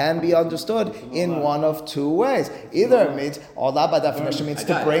le'olah can be understood in one of two ways. Either it means, olah by definition means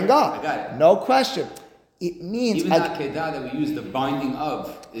to bring up. I got it. No question. It means... Even that kedah that we use, the binding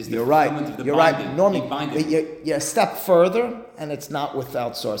of, is the You're right. fulfillment of the You're binding. right. Normally, You bind it. you're a step further, and it's not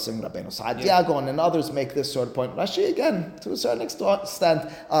without sourcing. Rabbeinu Sa'adiago and others make this sort of point. Rashi, again, to a certain extent,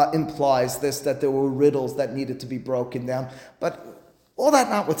 implies this, that there were riddles that needed to be broken down. But all that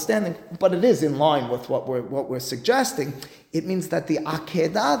notwithstanding, but it is in line with what we're suggesting, it means that the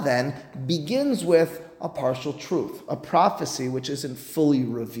Akedah then begins with a partial truth, a prophecy which isn't fully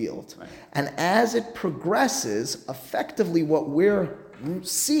revealed. Right. And as it progresses, effectively what we're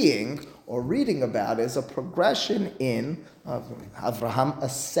seeing or reading about is a progression in Avraham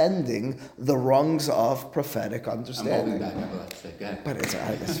ascending the rungs of prophetic I'm understanding. holding back. I'm allowed to say, go ahead. But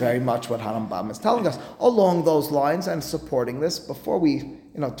it's very much what Harambam is telling us along those lines and supporting this before we,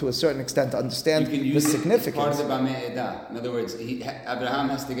 to a certain extent, understand You can the use it as part of significance. the Bamei Edah. In other words, Abraham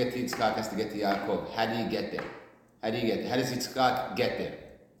has to get to Yitzchak, has to get to Yaakov. How do you get there? How does Yitzchak get there?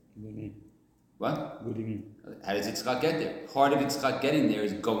 what do you mean? What? What do you mean? How does Yitzchak get there? Part of Yitzchak getting there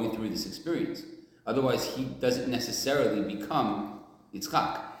is going through this experience. Otherwise, he doesn't necessarily become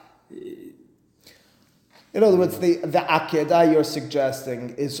Yitzchak. In other words, the Akedah you're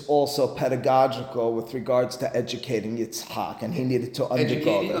suggesting is also pedagogical with regards to educating Yitzhak, and he needed to undergo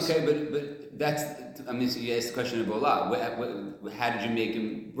Educating, this. okay, but that's, so you asked the question of Olah. How did you make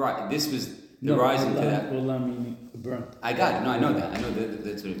him right? This was the rising to that. Olah meaning burnt. I got it. No, I know that. I know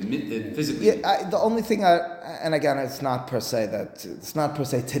the sort of the physically. Yeah, the only thing, and again, it's not per se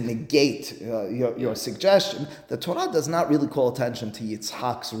to negate your suggestion. The Torah does not really call attention to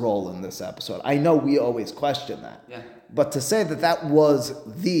Yitzhak's role in this episode. I know we always question that. Yeah. But to say that was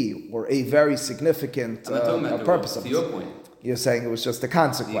or a very significant I'm not talking about the purpose role, of to it. your point. You're saying it was just a The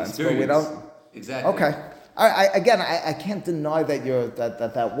consequence, but we experience. don't. Exactly. Okay. I can't deny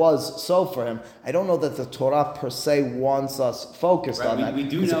that that was so for him. I don't know that the Torah per se wants us focused on that. We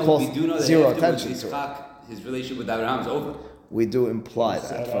do because it know. calls We do know that zero afterwards, attention to it. Yitzchak, his relationship with Abraham is over. We do imply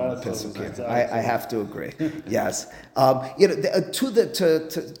that from the It's Pesukim. also- I have to agree. Yes.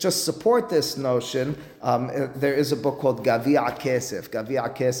 To just support this notion, there is a book called Gavi'a Kesef.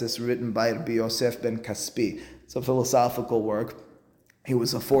 Gavi'a Kesef is written by Rabbi Yosef ben Kaspi. It's a philosophical work. He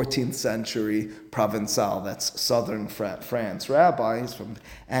was a 14th century Provençal, that's southern France rabbi.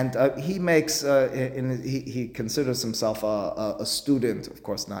 He makes, he considers himself a student, of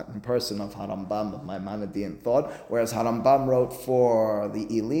course not in person, of Harambam, of Maimonidean thought, whereas Harambam wrote for the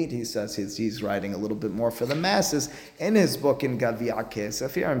elite. He says he's writing a little bit more for the masses. In his book, in Gavi'a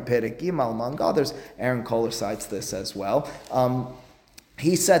Kesef, here in Perek Gimal, among others, Aaron Kohler cites this as well.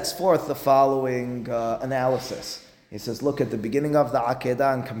 he sets forth the following analysis. He says, look at the beginning of the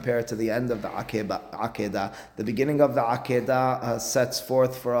Akedah and compare it to the end of the Akedah. The beginning of the Akedah sets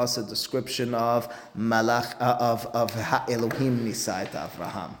forth for us a description of Malach, of Ha-Elohim Nisa et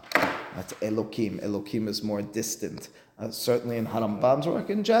Avraham. That's Elokim. Elokim is more distant. Certainly in Harambam's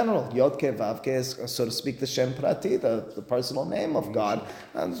work in general. Yod-Ke, Vav-Ke is, so to speak, the Shem Prati, the personal name of God,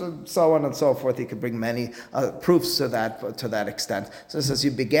 and so on and so forth. He could bring many proofs to that extent. So it says,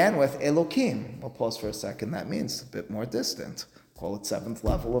 you began with Elokim. We'll pause for a second. That means a bit more distant. Call it seventh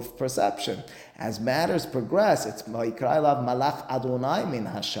level of perception. As matters progress, it's Vayikra Elav Malach Adonai min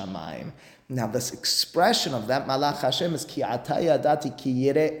Hashamayim. Now, this expression of that Malach Hashem is Ki ata yadati ki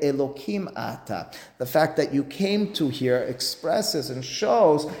yireh Elokim ata. The fact that you came to here expresses and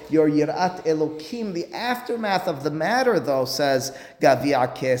shows your Yirat Elokim. The aftermath of the matter, though, says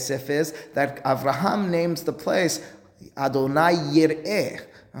Gavia Kesef, is that Avraham names the place Adonai Yireh.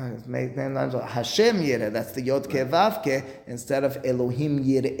 Hashem Yireh, that's the Yod Ke Vav Ke, instead of Elohim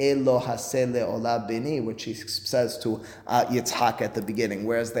Yireh Lo Haseh Le'olah Beni, which he says to Yitzhak at the beginning.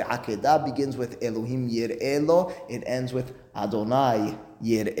 Whereas the Akedah begins with Elohim Yireh Lo, it ends with Adonai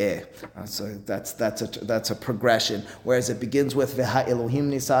Yireh. So that's a progression. Whereas it begins with Veha Elohim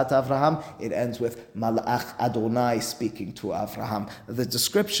Nisat Avraham, it ends with Malach Adonai speaking to Avraham. The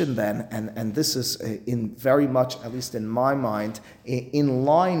description then, and this is in very much, at least in my mind, in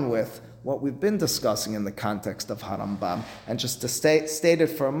line with what we've been discussing in the context of Harambam. And just to state it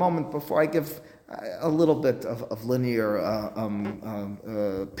for a moment before I give a little bit of linear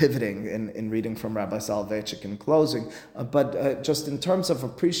pivoting in reading from Rabbi Soloveitchik in closing, but just in terms of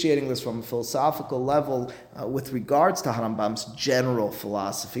appreciating this from a philosophical level with regards to Harambam's general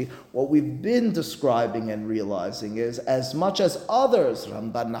philosophy, what we've been describing and realizing is, as much as others,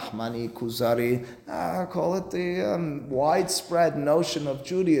 Ramban Nachmani, Kuzari, call it the widespread notion of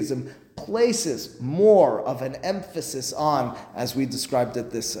Judaism, places more of an emphasis on, as we described it,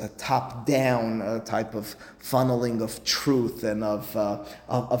 this top-down type of funneling of truth and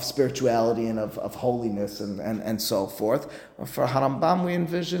of spirituality and of holiness and so forth. For Harambam, we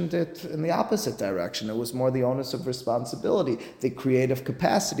envisioned it in the opposite direction. It was more the onus of responsibility, the creative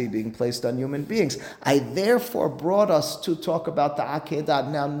capacity being placed on human beings. I therefore brought us to talk about the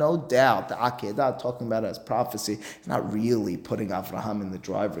Akedah. Now, no doubt, the Akedah, talking about it as prophecy, is not really putting Avraham in the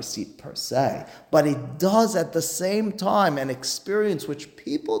driver's seat per se, but it does at the same time an experience which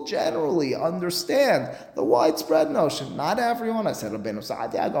people generally understand, the widespread notion. Not everyone, I said Rabbeinu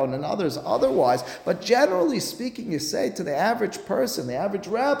Saadia and others otherwise, but generally speaking, you say to the average person, the average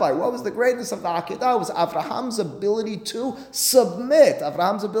rabbi, what was the greatness of the Akedah? It was Avraham's ability to submit,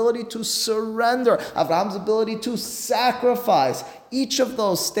 Avraham's ability to surrender, Avraham's ability to sacrifice. Each of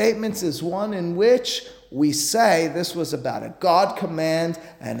those statements is one in which we say this was about a God command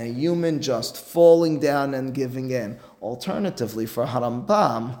and a human just falling down and giving in. Alternatively, for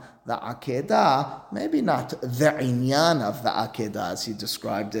Harambam, the Akedah, maybe not the inyan of the Akedah as he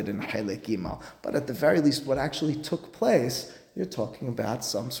described it in Chelek Gimel, but at the very least what actually took place, you're talking about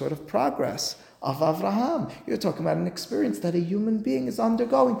some sort of progress of Avraham. You're talking about an experience that a human being is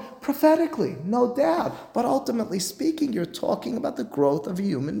undergoing prophetically, no doubt. But ultimately speaking, you're talking about the growth of a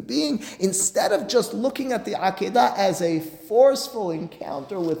human being. Instead of just looking at the Akedah as a forceful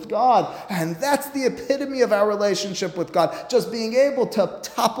encounter with God, and that's the epitome of our relationship with God, just being able to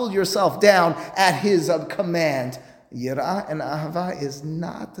topple yourself down at His command. Yirah and Ahava is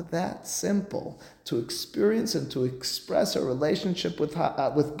not that simple. To experience and to express a relationship with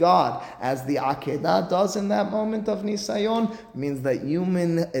God, as the Akedah does in that moment of Nisayon, means that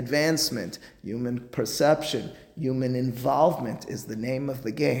human advancement, human perception, human involvement is the name of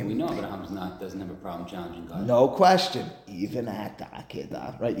the game. We know Abraham doesn't have a problem challenging God. No question, even at the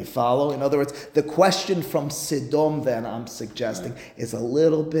Akedah, right? You follow? In other words, the question from Sidom, then, I'm suggesting, is a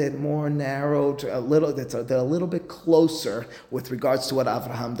little bit more narrow, they're a little bit closer with regards to what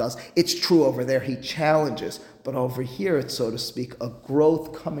Avraham does. It's true over there, he challenges, but over here, it's, so to speak, a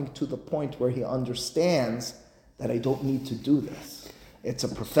growth coming to the point where he understands that I don't need to do this. It's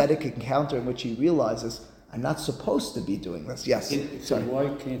a prophetic encounter in which he realizes, I'm not supposed to be doing this. Yes. So why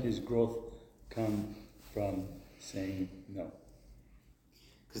can't his growth come from saying no?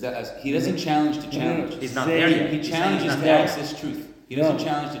 Because he doesn't challenge to challenge. He's not there yet. He challenges to access truth. He doesn't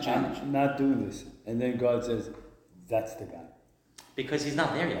challenge to challenge. I'm not doing this. And then God says, that's the guy. Because he's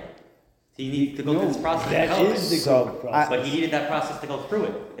not there yet. He needs to go through this process. That is the growth process. But he needed that process to go through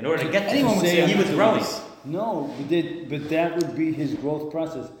it in order to get there. Anyone would say he was growing. No, but that would be his growth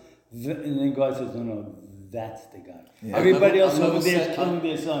process. And then God says, no, that's the guy. Yeah. Everybody else over there is killing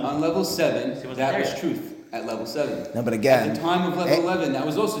their son. On level 7, that was truth. at level 7. No, but again, at the time of level 11, that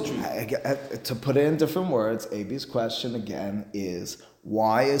was also true. To put it in different words, AB's question again is,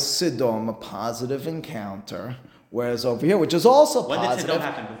 why is Sodom a positive encounter, whereas over here, which is also When positive... did Sodom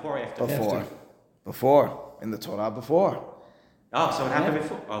happen? Before or after? Before. In the Torah before. Oh, so it happened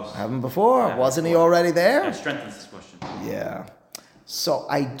before? Oh, Happened before. Yeah, Wasn't he before. already there? That strengthens this question. Yeah. So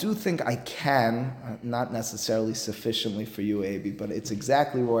I do think I can, not necessarily sufficiently for you, AB, but it's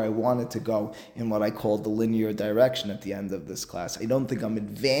exactly where I wanted to go in what I call the linear direction at the end of this class. I don't think I'm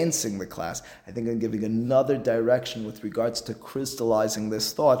advancing the class. I think I'm giving another direction with regards to crystallizing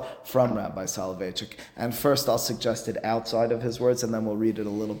this thought from Rabbi Soloveitchik. And first I'll suggest it outside of his words, and then we'll read it a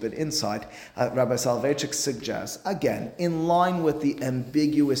little bit inside. Rabbi Soloveitchik suggests, again, in line with the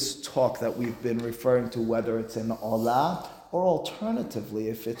ambiguous talk that we've been referring to, whether it's in Olah, or alternatively,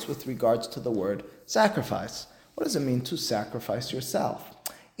 if it's with regards to the word sacrifice. What does it mean to sacrifice yourself?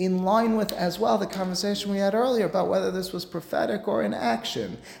 In line with, as well, the conversation we had earlier about whether this was prophetic or in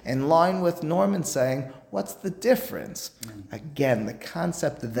action. In line with Norman saying, what's the difference? Again, the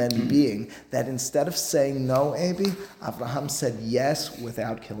concept then being that instead of saying no, Abi, Abraham said yes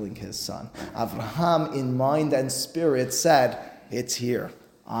without killing his son. Abraham, in mind and spirit, said, it's here.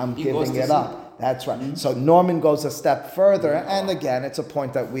 I'm giving it up. That's right. So Norman goes a step further, and again, it's a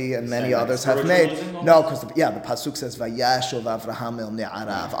point that we and many others have made. No, because the pasuk says Vayashuv Avraham el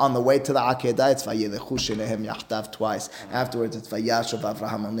Ne'arav. On the way to the Akedah, it's Vayilechu Shnehem Yachtav twice. Afterwards, it's Vayashuv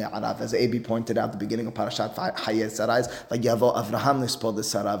Avraham el Ne'arav. As Abi pointed out at the beginning of Parashat Hayei Sarais, Vayavo Avraham Lispod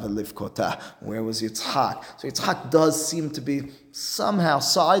Sarav Livkotah. Where was Yitzchak? So Yitzchak does seem to be somehow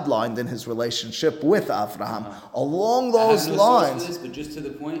sidelined in his relationship with Avraham. Along those lines. This, but just to the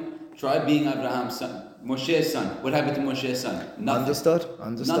point. Try being Abraham's son, Moshe's son. What happened to Moshe's son? Nothing.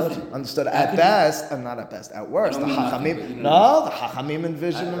 Understood. At best, and not at best, at worst. The Chachamim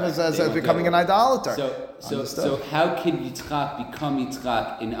envision him as becoming an idolater. So how can Yitzchak become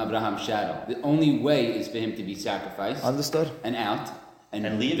Yitzchak in Abraham's shadow? The only way is for him to be sacrificed. Understood. And out.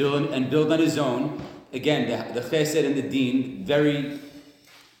 And leave. Build on his own. Again, the chesed and the deen, very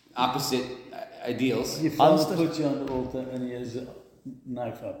opposite ideals. Your father puts you on the altar and he has a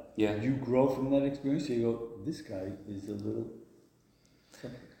knife up. Yeah. You grow from that experience. You go, this guy is a little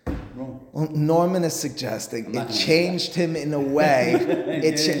wrong. Well, Norman is suggesting it changed him in a way.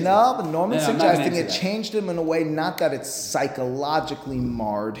 But Norman's suggesting it changed him in a way, not that it psychologically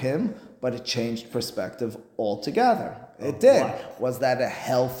marred him, but it changed perspective altogether. It did. What? Was that a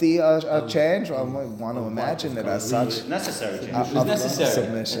healthy change? Well, I want to imagine it as such. Necessary change. It's necessary.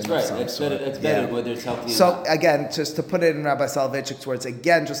 Submission. That's right. That's better whether it's healthy or not. So again, just to put it in Rabbi Soloveitchik's words,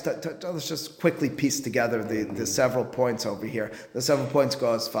 again, let's just quickly piece together the several points over here. The several points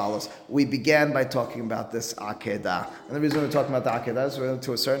go as follows. We began by talking about this Akedah. And the reason we're talking about the Akedah is really,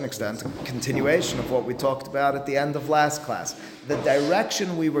 to a certain extent, a continuation of what we talked about at the end of last class. The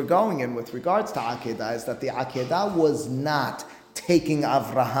direction we were going in with regards to Akedah is that the Akedah was not taking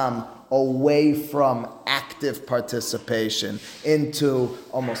Avraham away from active participation into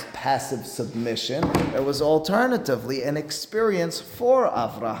almost passive submission. It was alternatively an experience for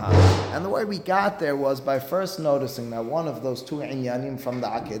Avraham. And the way we got there was by first noticing that one of those two inyanim from the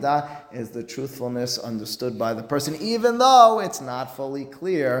Akedah is the truthfulness understood by the person, even though it's not fully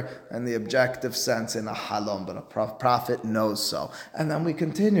clear in the objective sense in a halom, but a prophet knows so. And then we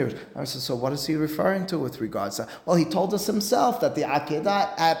continued. I said, so what is he referring to with regards to? Well, he told us himself that the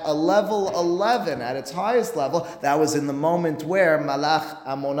Akedah at a level 11, at its highest level, that was in the moment where Malach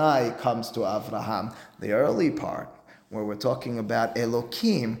Amonai comes to Avraham. The early part, where we're talking about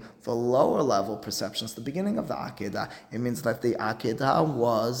Elokim, the lower level perceptions, the beginning of the Akedah, it means that the Akedah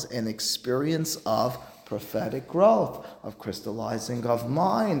was an experience of prophetic growth, of crystallizing of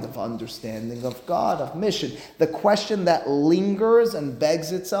mind, of understanding of God, of mission. The question that lingers and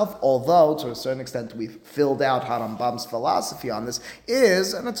begs itself, although to a certain extent we've filled out Harambam's philosophy on this,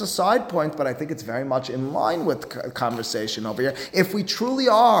 is, and it's a side point, but I think it's very much in line with conversation over here, if we truly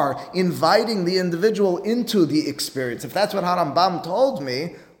are inviting the individual into the experience, if that's what Harambam told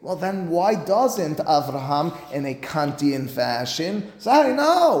me, well, then why doesn't Avraham in a Kantian fashion say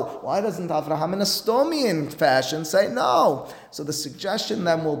no? Why doesn't Avraham in a Stomian fashion say no? So the suggestion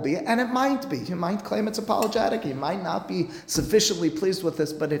then will be, and it might be, he might claim it's apologetic, he might not be sufficiently pleased with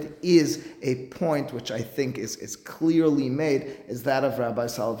this, but it is a point which I think is clearly made, is that of Rabbi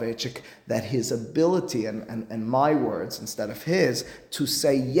Soloveitchik, that his ability, and my words instead of his, to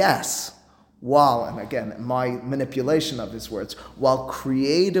say yes, while, and again, my manipulation of his words, while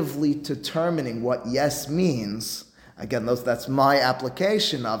creatively determining what yes means, again, that's my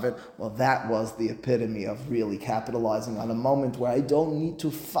application of it, well, that was the epitome of really capitalizing on a moment where I don't need to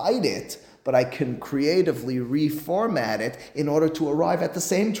fight it, but I can creatively reformat it in order to arrive at the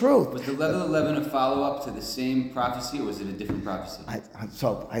same truth. Was the level 11 a follow-up to the same prophecy, or was it a different prophecy?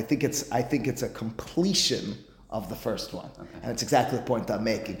 I think it's a completion of the first one. Okay. And it's exactly the point I'm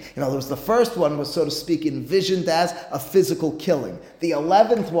making. In other words, the first one was, so to speak, envisioned as a physical killing. The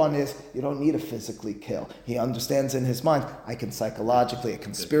 11th one is, you don't need to physically kill. He understands in his mind, I can psychologically, I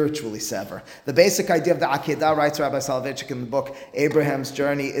can spiritually sever. The basic idea of the Akedah, writes Rabbi Soloveitchik in the book Abraham's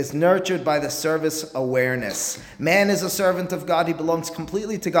Journey, is nurtured by the service awareness. Man is a servant of God. He belongs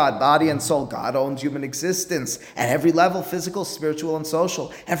completely to God, body and soul. God owns human existence at every level, physical, spiritual, and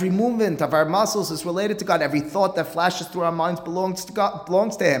social. Every movement of our muscles is related to God. Every thought that flashes through our minds belongs to God,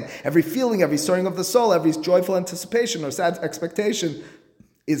 belongs to Him. Every feeling, every stirring of the soul, every joyful anticipation or sad expectation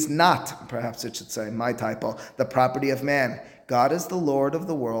is not, perhaps it should say, my typo, the property of man. God is the Lord of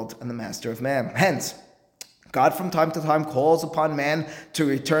the world and the master of man. Hence, God from time to time calls upon man to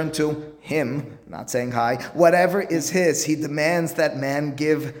return to Him, not saying hi, whatever is His. He demands that man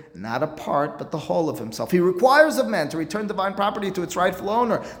give not a part, but the whole of himself. He requires of man to return divine property to its rightful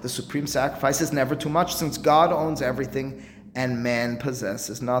owner. The supreme sacrifice is never too much, since God owns everything and man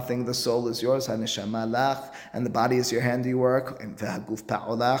possesses nothing. The soul is yours, haneshama lach, and the body is your handiwork. And v'haguf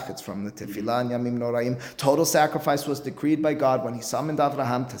pa'olach, it's from the Tefillah, Yamim Noraim. Total sacrifice was decreed by God when He summoned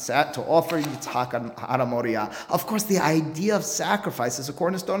Avraham to offer Yitzhak on Har Moriah. Of course, the idea of sacrifice is a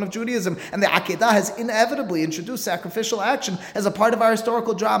cornerstone of Judaism, and the Akedah has inevitably introduced sacrificial action as a part of our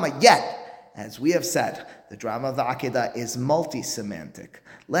historical drama. Yet, as we have said, the drama of the Akedah is multi-semantic,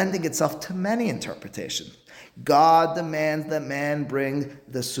 lending itself to many interpretations. God demands that man bring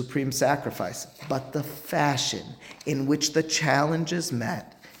the supreme sacrifice, but the fashion in which the challenge is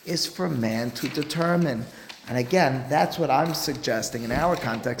met is for man to determine. And again, that's what I'm suggesting in our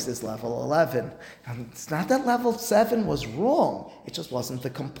context is level 11. And it's not that level 7 was wrong. It just wasn't the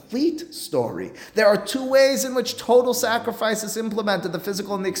complete story. There are two ways in which total sacrifice is implemented, the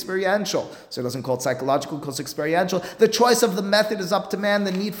physical and the experiential. So it doesn't call it psychological, it calls it experiential. The choice of the method is up to man.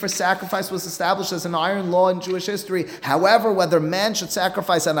 The need for sacrifice was established as an iron law in Jewish history. However, whether man should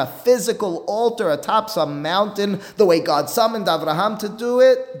sacrifice on a physical altar atop some mountain, the way God summoned Avraham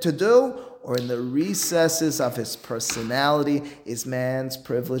to do, or in the recesses of his personality, is man's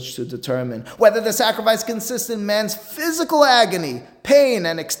privilege to determine. Whether the sacrifice consists in man's physical agony, pain,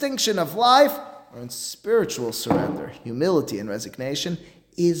 and extinction of life, or in spiritual surrender, humility, and resignation,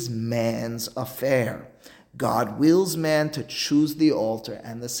 is man's affair. God wills man to choose the altar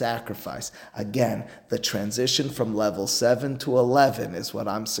and the sacrifice. Again, the transition from level 7 to 11 is what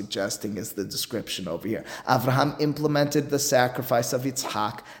I'm suggesting is the description over here. Avraham implemented the sacrifice of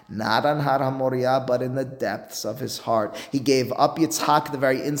Yitzhak, not on Har HaMoriah, but in the depths of his heart. He gave up Yitzhak the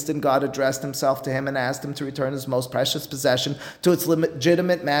very instant God addressed Himself to him and asked him to return his most precious possession to its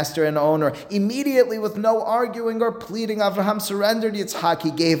legitimate master and owner. Immediately, with no arguing or pleading, Avraham surrendered Yitzhak.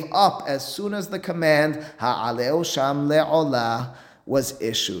 He gave up as soon as the command, Ha'aleo sham le'olah, was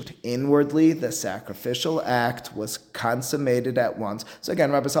issued. Inwardly, the sacrificial act was consummated at once. So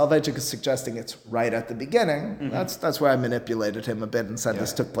again, Rabbi Soloveitchik is suggesting it's right at the beginning. Mm-hmm. That's where I manipulated him a bit and said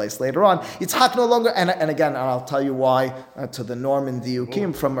this took place later on. Yitzhak no longer, and again, I'll tell you why, to the Norman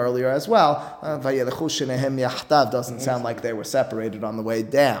diukim from earlier as well, Vayelechu shenehem yachtav doesn't sound like they were separated on the way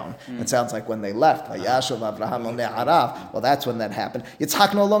down. It sounds like when they left, Vayashuv Avraham lo ne'arav. Well, that's when that happened.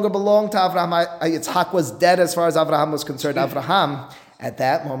 Yitzhak no longer belonged to Avraham. Yitzhak was dead as far as Avraham was concerned. Avraham, at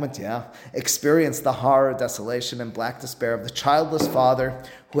that moment, experienced the horror, desolation, and black despair of the childless father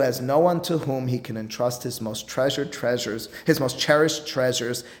who has no one to whom he can entrust his most treasured treasures, his most cherished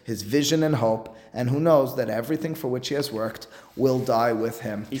treasures, his vision and hope, and who knows that everything for which he has worked will die with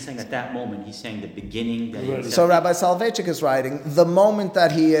him. He's saying at that moment, he's saying the beginning. That so Rabbi Soloveitchik is writing, the moment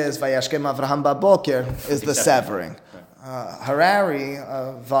that he is, Vayashkem Avraham Baboker, is the severing. Harari,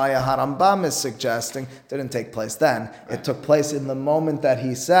 via Harambam, is suggesting didn't take place then. It took place in the moment that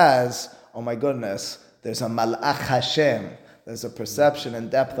he says, oh my goodness, there's a Malach Hashem. There's a perception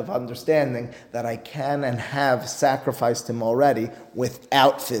and depth of understanding that I can and have sacrificed Him already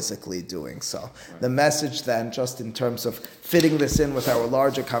without physically doing so. Right. The message then, just in terms of fitting this in with our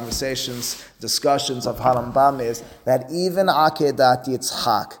larger conversations, discussions of Harambam, is that even Akedat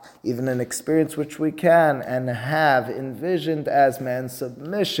Yitzhak, even an experience which we can and have envisioned as man's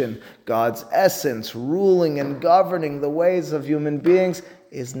submission, God's essence, ruling and governing the ways of human beings,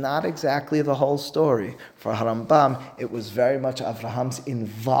 is not exactly the whole story. For Harambam, it was very much Avraham's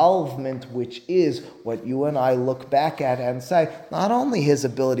involvement, which is what you and I look back at and say, not only his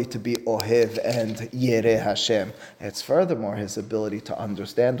ability to be Ohev and Yereh Hashem, it's furthermore his ability to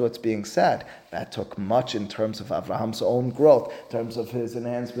understand what's being said. That took much in terms of Avraham's own growth, in terms of his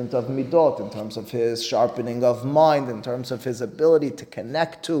enhancement of midot, in terms of his sharpening of mind, in terms of his ability to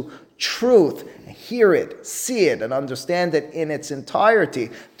connect to truth, hear it, see it, and understand it in its entirety,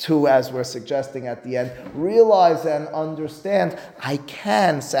 to, as we're suggesting at the end, realize and understand, I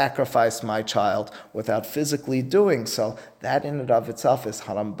can sacrifice my child without physically doing so. That in and of itself is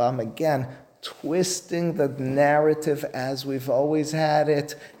Harambam again, twisting the narrative as we've always had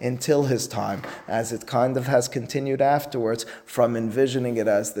it until his time, as it kind of has continued afterwards, from envisioning it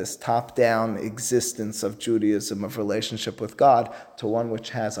as this top-down existence of Judaism, of relationship with God, to one which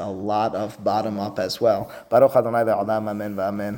has a lot of bottom-up as well. Baruch Adonai le'olam, amen v'amen.